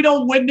 If we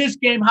don't win this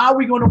game, how are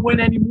we going to win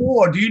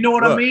anymore? Do you know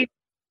what I mean?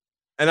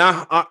 And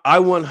I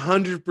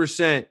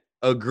 100%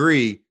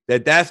 agree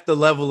that that's the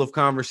level of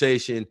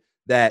conversation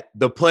that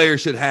the player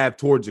should have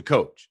towards a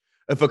coach.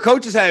 If a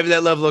coach is having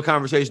that level of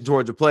conversation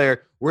towards a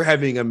player, we're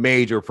having a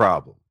major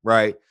problem,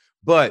 right?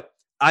 But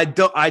I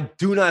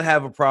do not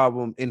have a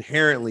problem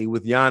inherently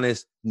with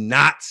Giannis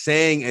not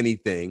saying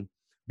anything,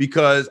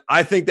 because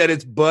I think that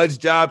it's Bud's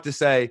job to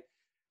say,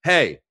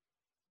 hey,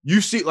 you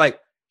see, like,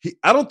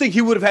 I don't think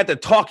he would have had to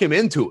talk him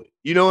into it.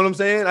 You know what I'm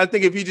saying? I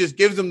think if he just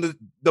gives him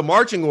the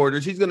marching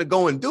orders, he's going to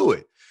go and do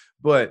it.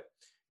 But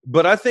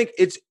I think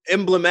it's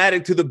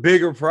emblematic to the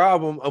bigger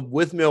problem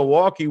with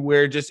Milwaukee,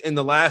 where just in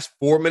the last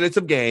 4 minutes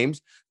of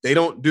games, they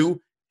don't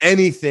do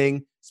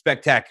anything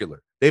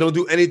spectacular. They don't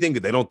do anything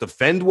good. They don't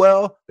defend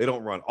well. They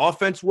don't run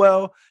offense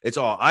well. It's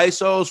all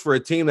ISOs for a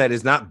team that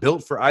is not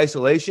built for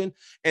isolation.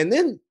 And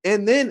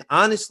then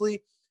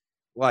honestly,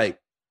 like,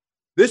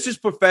 this is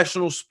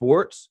professional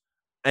sports.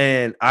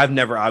 And I've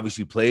never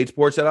obviously played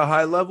sports at a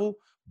high level,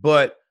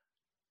 but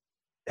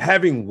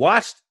having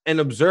watched and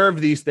observed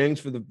these things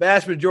for the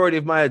vast majority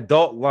of my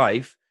adult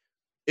life,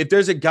 if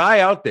there's a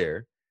guy out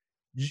there,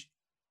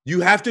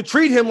 you have to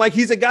treat him like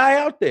he's a guy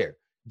out there.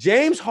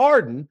 James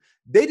Harden,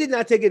 they did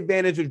not take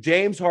advantage of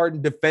James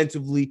Harden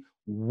defensively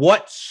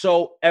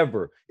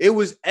whatsoever. It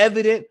was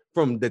evident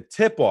from the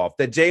tip-off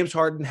that James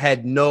Harden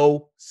had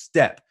no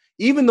step.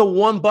 Even the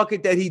one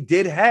bucket that he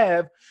did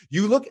have,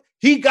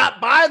 he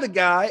got by the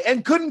guy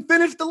and couldn't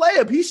finish the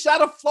layup. He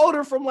shot a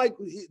floater from like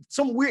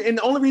some weird, and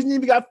the only reason he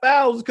even got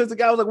fouled is because the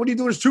guy was like, what are you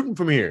doing shooting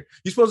from here?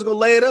 You're supposed to go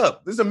lay it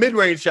up. This is a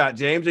mid-range shot,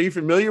 James. Are you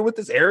familiar with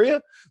this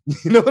area?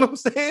 You know what I'm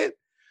saying?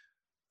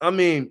 I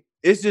mean,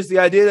 it's just the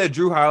idea that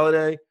Drew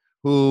Holiday,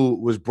 who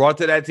was brought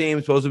to that team,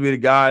 supposed to be the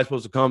guy,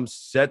 supposed to come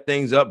set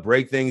things up,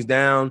 break things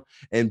down,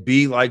 and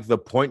be like the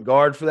point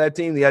guard for that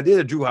team. The idea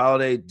that Drew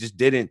Holiday just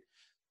didn't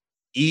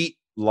eat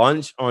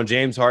lunch on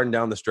James Harden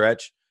down the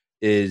stretch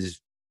is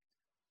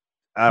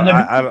I'm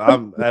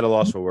at a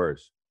loss for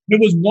words. There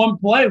was one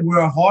play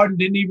where Harden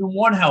didn't even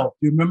want help.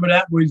 Do you remember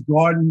that, where he's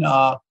guarding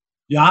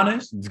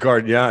Giannis? He's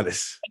guarding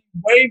Giannis. He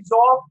waves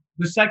off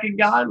the second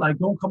guy, like,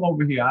 don't come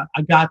over here.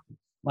 I got this.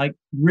 Like,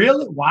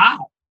 really?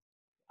 Wow.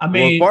 I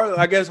mean,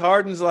 I guess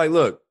Harden's like,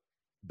 look,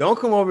 don't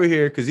come over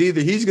here, because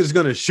either he's just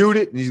going to shoot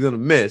it and he's going to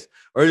miss,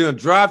 or he's going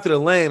to drive to the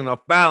lane and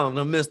I'll foul him and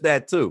I'll miss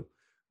that too,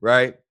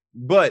 right?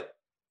 But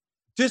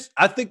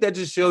I think that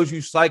just shows you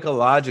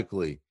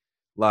psychologically,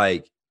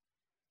 like,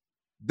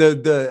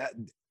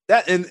 and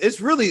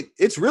it's really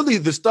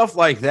the stuff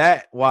like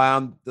that why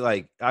I'm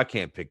like, I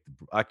can't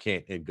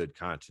in good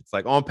conscience.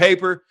 Like, on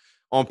paper,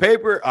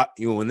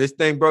 when this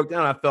thing broke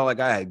down, I felt like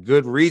I had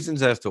good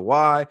reasons as to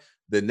why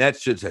the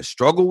Nets should have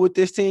struggled with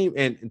this team.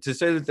 And to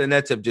say that the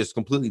Nets have just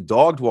completely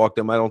dog-walked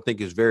them, I don't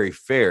think is very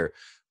fair.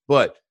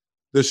 But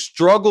the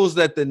struggles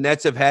that the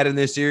Nets have had in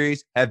this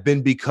series have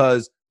been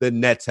because the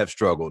Nets have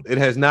struggled. It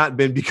has not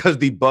been because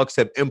the Bucks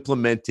have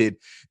implemented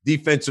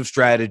defensive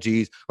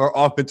strategies or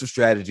offensive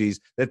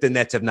strategies that the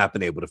Nets have not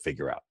been able to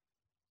figure out.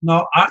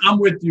 No, I'm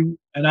with you.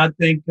 And I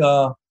think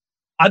the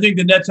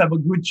Nets have a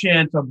good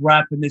chance of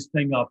wrapping this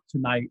thing up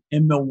tonight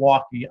in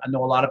Milwaukee. I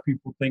know a lot of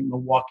people think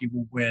Milwaukee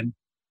will win.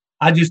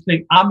 I just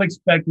think I'm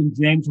expecting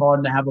James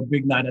Harden to have a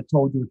big night. I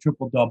told you, a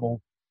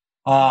triple-double.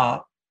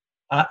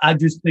 I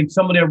just think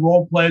some of their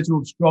role players who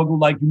have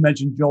struggled, like you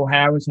mentioned, Joe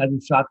Harris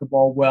hasn't shot the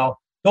ball well.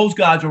 Those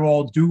guys are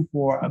all due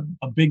for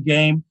a big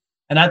game.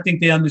 And I think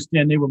they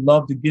understand they would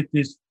love to get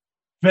this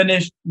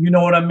finished. You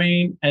know what I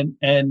mean? And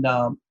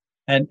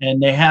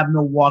they have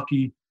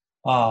Milwaukee.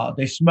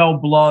 They smell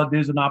blood.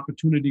 There's an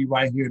opportunity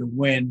right here to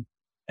win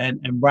and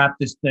wrap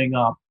this thing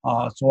up.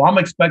 So I'm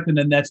expecting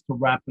the Nets to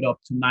wrap it up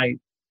tonight.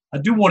 I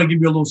do want to give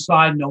you a little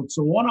side note.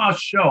 So on our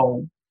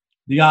show,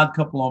 The Odd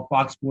Couple on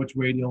Fox Sports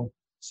Radio,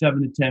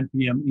 7 to 10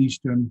 p.m.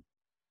 Eastern,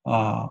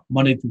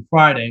 Monday through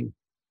Friday,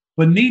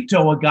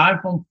 Benito, a guy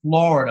from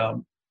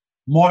Florida,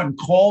 Martin,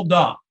 called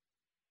up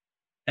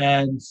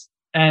and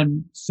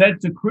said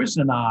to Chris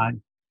and I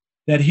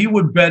that he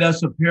would bet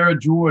us a pair of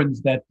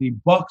Jordans that the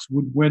Bucks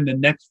would win the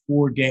next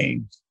 4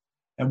 games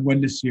and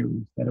win the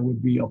series, that it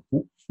would be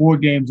 4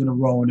 games in a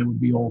row and it would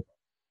be over.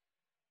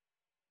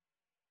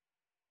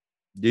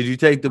 Did you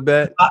take the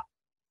bet?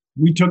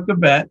 We took the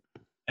bet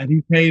and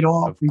he paid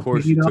off. Of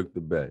course you took the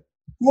bet.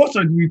 Of course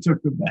we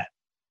took the bet.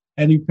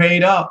 And he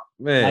paid up.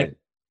 Man. Like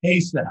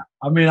ASAP.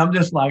 I mean, I'm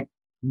just like,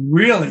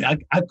 really?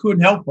 I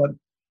couldn't help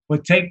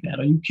but take that.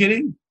 Are you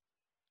kidding?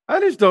 I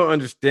just don't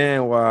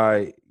understand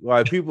why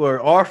people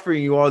are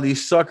offering you all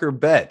these sucker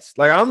bets.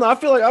 Like, I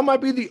feel like I might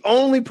be the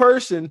only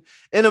person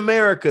in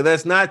America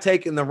that's not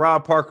taking the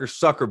Rob Parker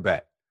sucker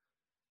bet.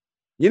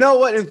 You know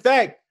what? In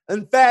fact,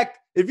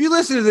 if you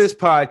listen to this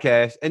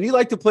podcast and you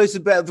like to place a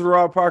bet with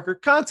Rob Parker,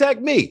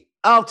 contact me.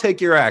 I'll take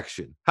your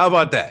action. How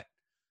about that?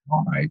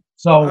 All right.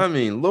 So, I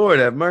mean, Lord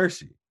have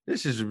mercy.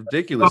 This is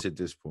ridiculous at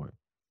this point.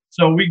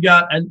 So we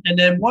got, and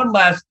then one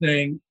last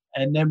thing,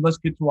 and then let's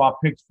get to our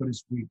picks for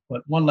this week.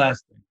 But one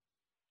last thing.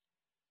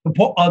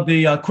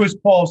 The Chris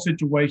Paul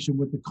situation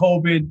with the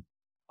COVID.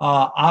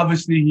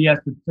 Obviously, he has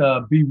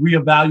to be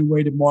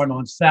reevaluated, Martin,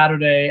 on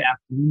Saturday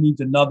after he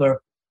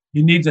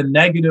needs a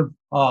negative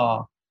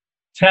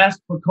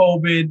test for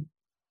COVID.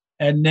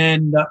 And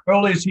then the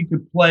earliest he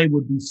could play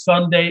would be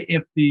Sunday.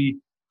 If the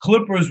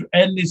Clippers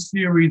end this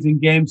series in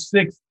game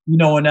 6, in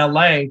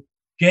LA,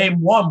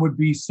 game 1 would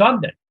be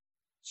Sunday.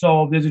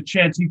 So there's a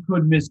chance he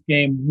could miss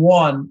game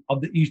 1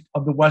 of the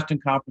Western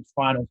Conference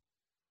Finals.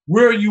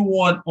 Where are you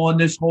on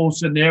this whole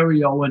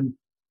scenario and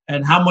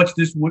how much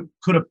this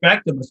could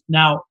affect him?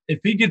 Now, if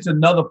he gets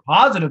another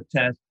positive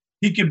test,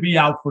 he could be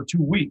out for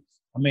 2 weeks.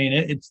 I mean,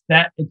 it's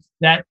that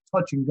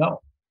touch and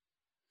go.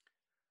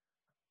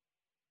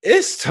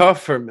 It's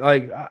tough for me.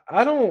 Like,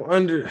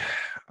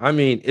 I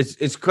mean, it's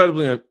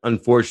incredibly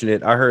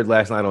unfortunate. I heard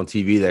last night on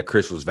TV that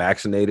Chris was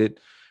vaccinated,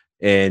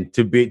 and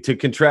to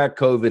contract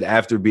COVID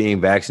after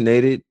being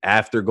vaccinated,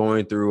 after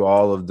going through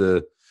all of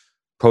the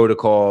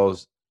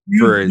protocols.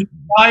 You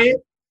buy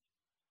it?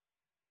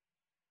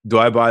 Do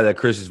I buy that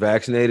Chris is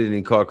vaccinated and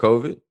he caught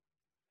COVID?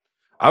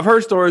 I've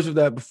heard stories of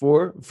that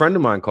before. A friend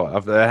of mine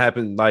caught that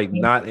happened. Like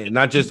not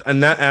just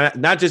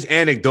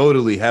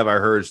anecdotally have I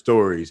heard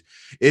stories.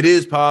 It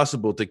is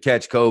possible to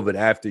catch COVID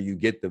after you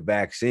get the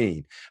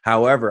vaccine.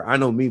 However, I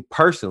know me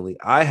personally,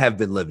 I have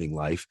been living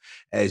life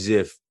as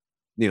if,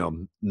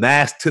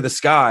 mask to the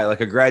sky like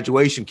a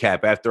graduation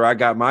cap after I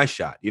got my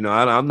shot.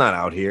 I'm not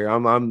out here.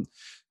 I'm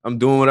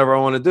doing whatever I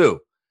want to do.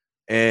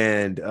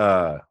 And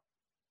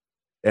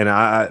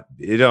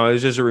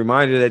it's just a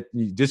reminder that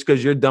just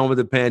because you're done with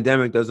the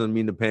pandemic doesn't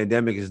mean the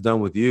pandemic is done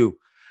with you.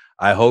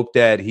 I hope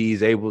that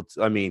he's able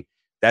to. I mean,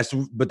 that's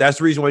the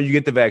reason why you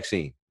get the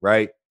vaccine,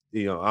 right? I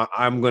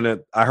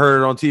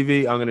heard it on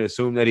TV. I'm gonna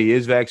assume that he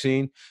is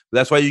vaccinated. But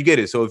that's why you get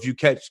it. So if you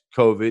catch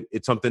COVID,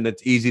 it's something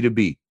that's easy to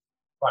beat.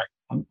 Right.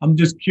 I'm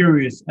just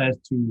curious as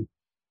to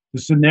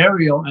the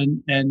scenario,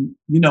 and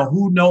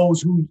who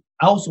knows who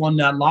else on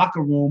that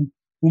locker room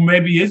who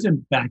maybe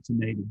isn't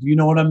vaccinated. Do you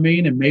know what I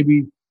mean? And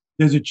maybe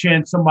there's a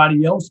chance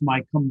somebody else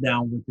might come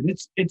down with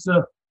it. It's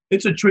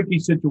a tricky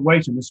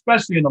situation,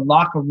 especially in the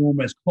locker room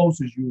as close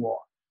as you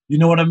are. You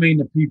know what I mean?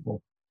 The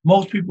people.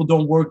 Most people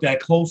don't work that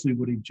closely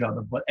with each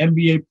other, but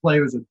NBA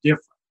players are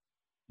different.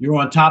 You're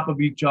on top of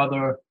each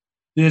other.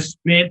 There's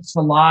spit,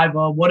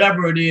 saliva,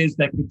 whatever it is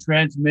that can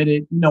transmit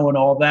it, and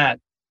all that.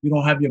 You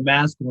don't have your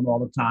mask on all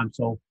the time.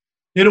 So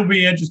it'll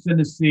be interesting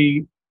to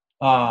see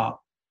the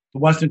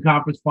Western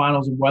Conference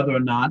Finals and whether or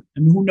not.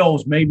 I mean, who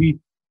knows? Maybe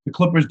the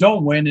Clippers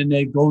don't win and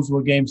it goes to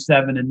a game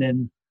 7 and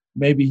then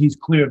maybe he's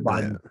cleared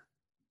by them.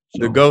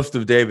 So, the ghost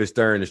of David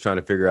Stern is trying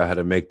to figure out how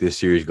to make this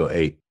series go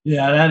 8.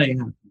 Yeah, that ain't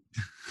happening.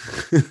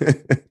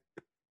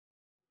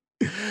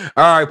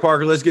 All right,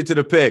 Parker, let's get to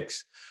the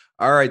picks.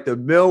 All right, the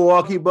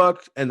Milwaukee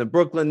Bucks and the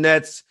Brooklyn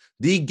Nets,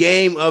 the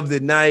game of the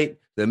night.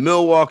 The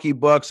Milwaukee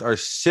Bucks are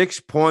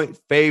 6-point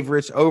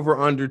favorites, over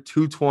under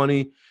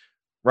 220.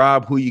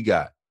 Rob, who you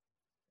got?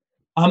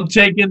 I'm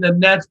taking the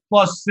Nets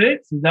 +6.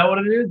 Is that what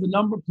it is? The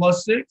number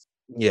 +6?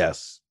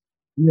 Yes.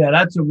 Yeah,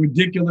 that's a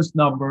ridiculous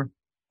number.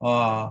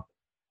 I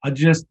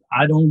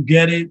don't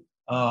get it.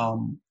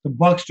 The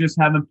Bucks just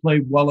haven't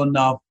played well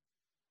enough.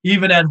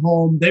 Even at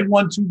home, they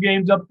won 2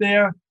 games up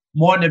there.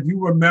 Martin, if you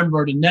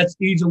remember, the Nets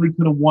easily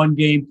could have won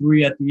game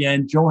 3 at the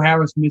end. Joe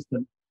Harris missed a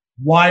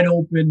wide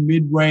open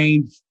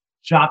mid-range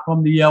shot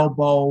from the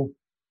elbow.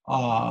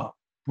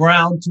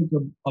 Brown took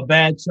a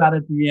bad shot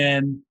at the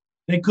end.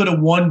 They could have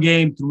won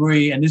game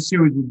 3, and this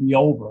series would be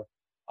over.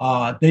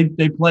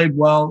 They played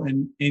well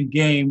in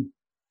game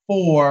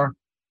 4.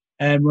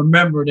 And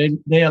remember,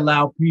 they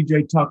allowed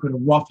P.J. Tucker to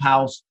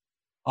roughhouse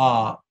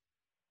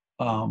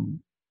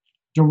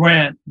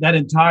Durant that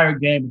entire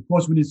game. Of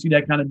course, we didn't see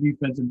that kind of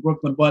defense in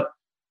Brooklyn, but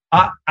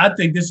I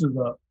think this is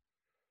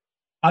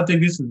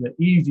an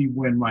easy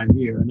win right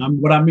here.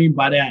 And what I mean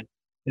by that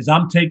is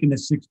I'm taking the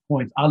 6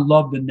 points. I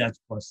love the Nets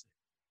 +6.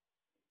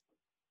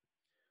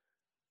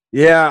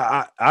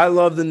 Yeah, I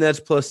love the Nets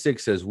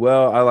 +6 as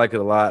well. I like it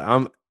a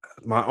lot.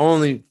 My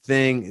only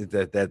thing is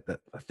that the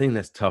thing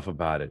that's tough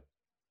about it.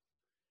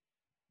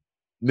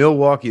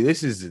 Milwaukee,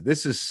 this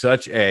is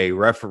such a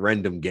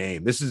referendum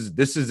game. This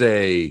is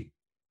a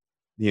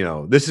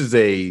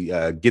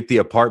get the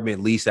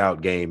apartment lease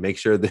out game. Make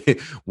sure that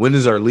when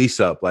is our lease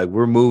up? Like,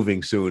 we're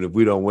moving soon if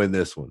we don't win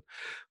this one.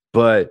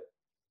 But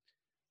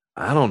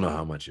I don't know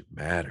how much it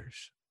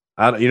matters.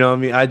 I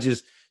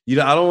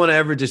don't want to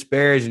ever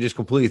disparage and just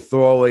completely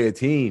throw away a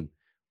team,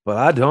 but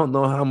I don't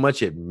know how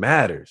much it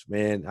matters,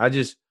 man. I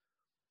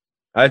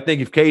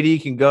think if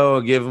KD can go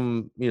and give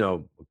him, a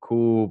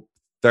cool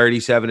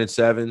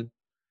 37-7,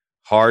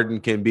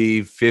 Harden can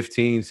be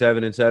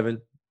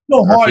 15-7-7.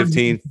 No, Harden.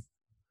 15.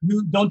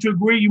 Don't you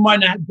agree? You might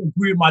not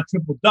agree with my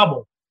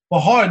triple-double, but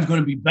Harden's going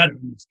to be better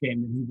in this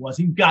game than he was.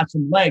 He's got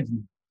some legs.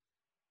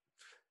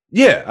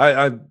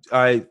 Yeah,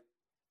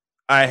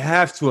 I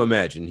have to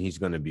imagine he's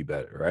going to be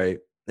better, right?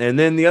 And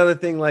then the other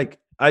thing,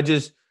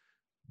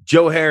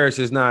 Joe Harris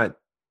is not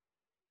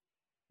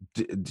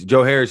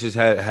Joe Harris is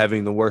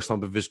having the worst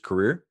slump of his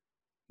career.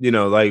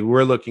 Like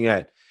we're looking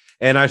at,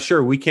 and I'm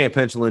sure we can't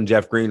pencil in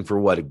Jeff Green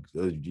for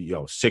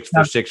 6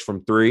 for 6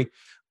 from 3,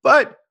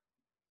 but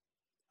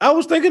I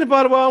was thinking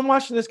about it while I'm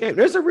watching this game.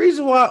 There's a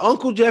reason why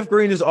Uncle Jeff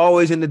Green is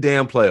always in the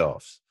damn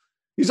playoffs.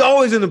 He's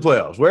always in the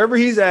playoffs. Wherever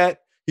he's at,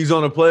 he's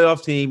on a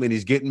playoff team and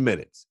he's getting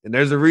minutes. And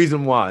there's a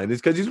reason why. And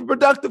it's because he's a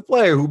productive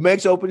player who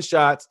makes open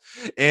shots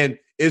and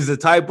is the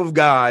type of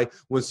guy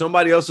when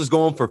somebody else is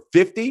going for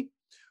 50,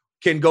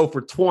 can go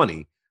for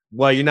 20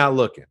 while you're not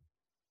looking.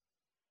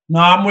 No,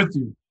 I'm with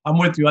you.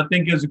 I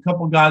think there's a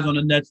couple guys on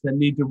the Nets that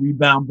need to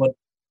rebound, but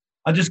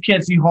I just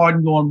can't see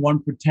Harden going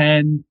 1 for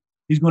 10.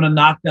 He's going to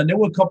knock down. There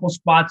were a couple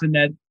spots in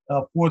that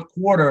fourth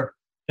quarter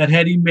that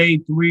had he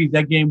made threes,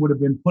 that game would have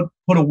been put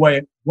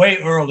away way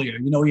earlier.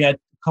 He had a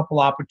couple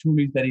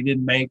opportunities that he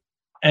didn't make.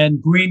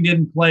 And Green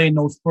didn't play in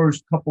those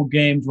first couple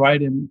games,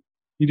 right? And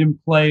he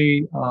didn't play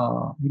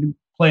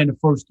in the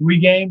first 3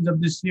 games of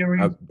this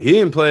series. He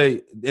didn't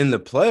play in the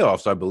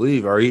playoffs, I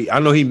believe. I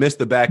know he missed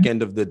the back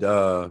end of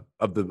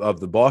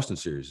the Boston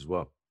series as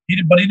well. He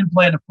didn't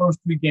play in the first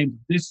 3 games of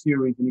this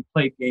series, and he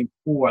played game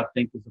 4, I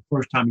think, was the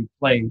first time he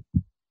played.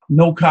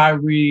 No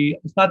Kyrie.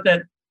 It's not that.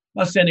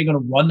 I'm not saying they're going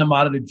to run them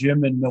out of the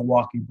gym in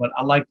Milwaukee, but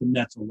I like the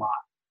Nets a lot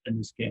in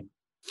this game.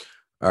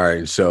 All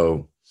right,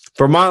 so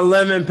for my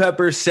lemon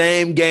pepper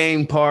same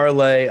game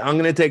parlay, I'm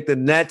going to take the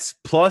Nets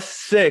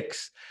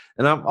 +6,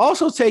 and I'm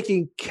also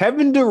taking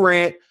Kevin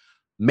Durant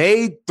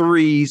made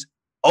threes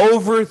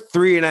over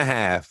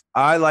 3.5.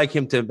 I like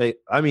him to make.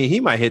 I mean, he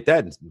might hit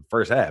that in the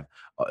first half.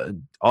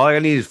 All I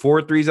need is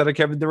 4 threes out of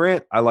Kevin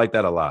Durant. I like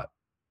that a lot.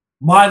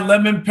 My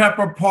lemon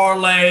pepper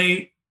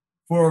parlay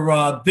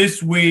for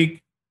this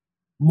week,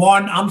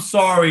 Martin, I'm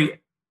sorry.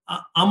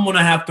 I'm going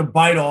to have to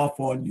bite off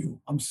on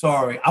you. I'm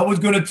sorry. I was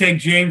going to take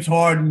James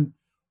Harden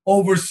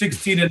over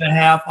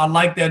 16.5. I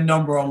like that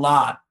number a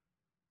lot.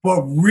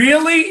 But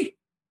really?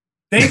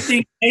 They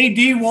think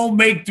AD won't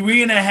make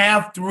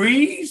 3.5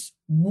 threes?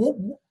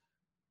 What?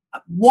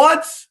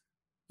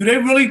 Do they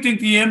really think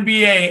the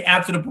NBA,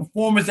 after the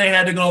performance they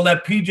had, they're going to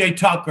let PJ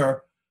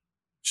Tucker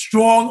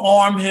strong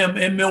arm him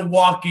in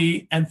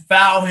Milwaukee and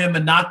foul him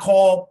and not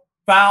call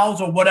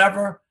fouls or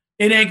whatever?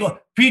 It ain't going.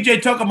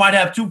 PJ Tucker might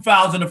have 2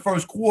 fouls in the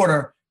first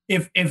quarter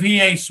if he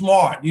ain't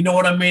smart. You know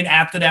what I mean?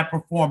 After that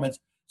performance.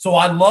 So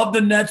I love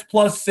the Nets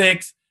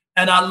 +6,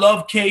 and I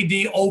love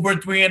KD over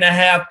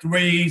 3.5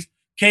 threes.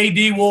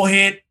 KD will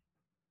hit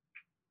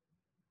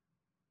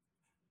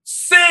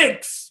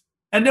 6,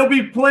 and there'll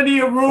be plenty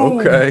of room.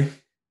 Okay.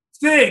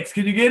 6.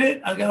 Can you get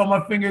it? I got all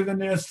my fingers in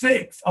there.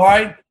 6. All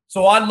right.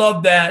 So I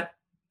love that.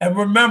 And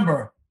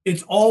remember,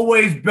 it's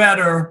always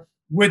better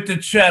with the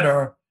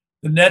cheddar.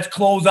 The Nets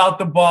close out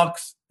the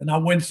Bucks, and I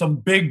win some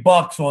big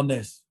bucks on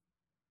this.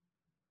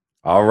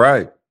 All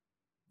right.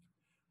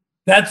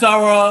 That's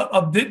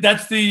our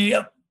that's the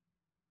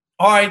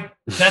all right.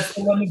 That's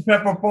the Lemon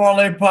Pepper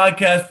Parlay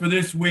podcast for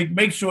this week.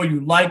 Make sure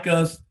you like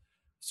us,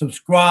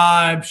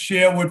 subscribe,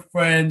 share with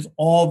friends,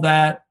 all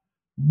that.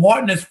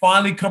 Martin has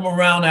finally come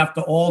around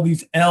after all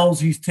these L's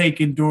he's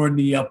taken during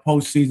the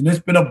postseason. It's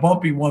been a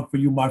bumpy one for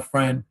you, my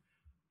friend.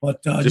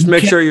 But just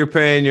make sure you're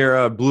paying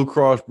your Blue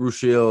Cross Blue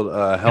Shield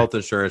health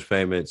insurance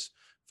payments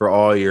for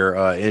all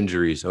your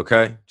injuries.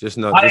 Okay, just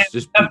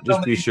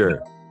be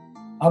sure.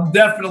 I'm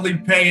definitely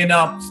paying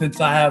up since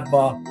I have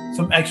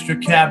some extra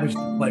cabbage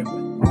to play with.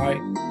 All right,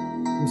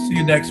 we'll see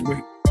you next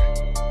week.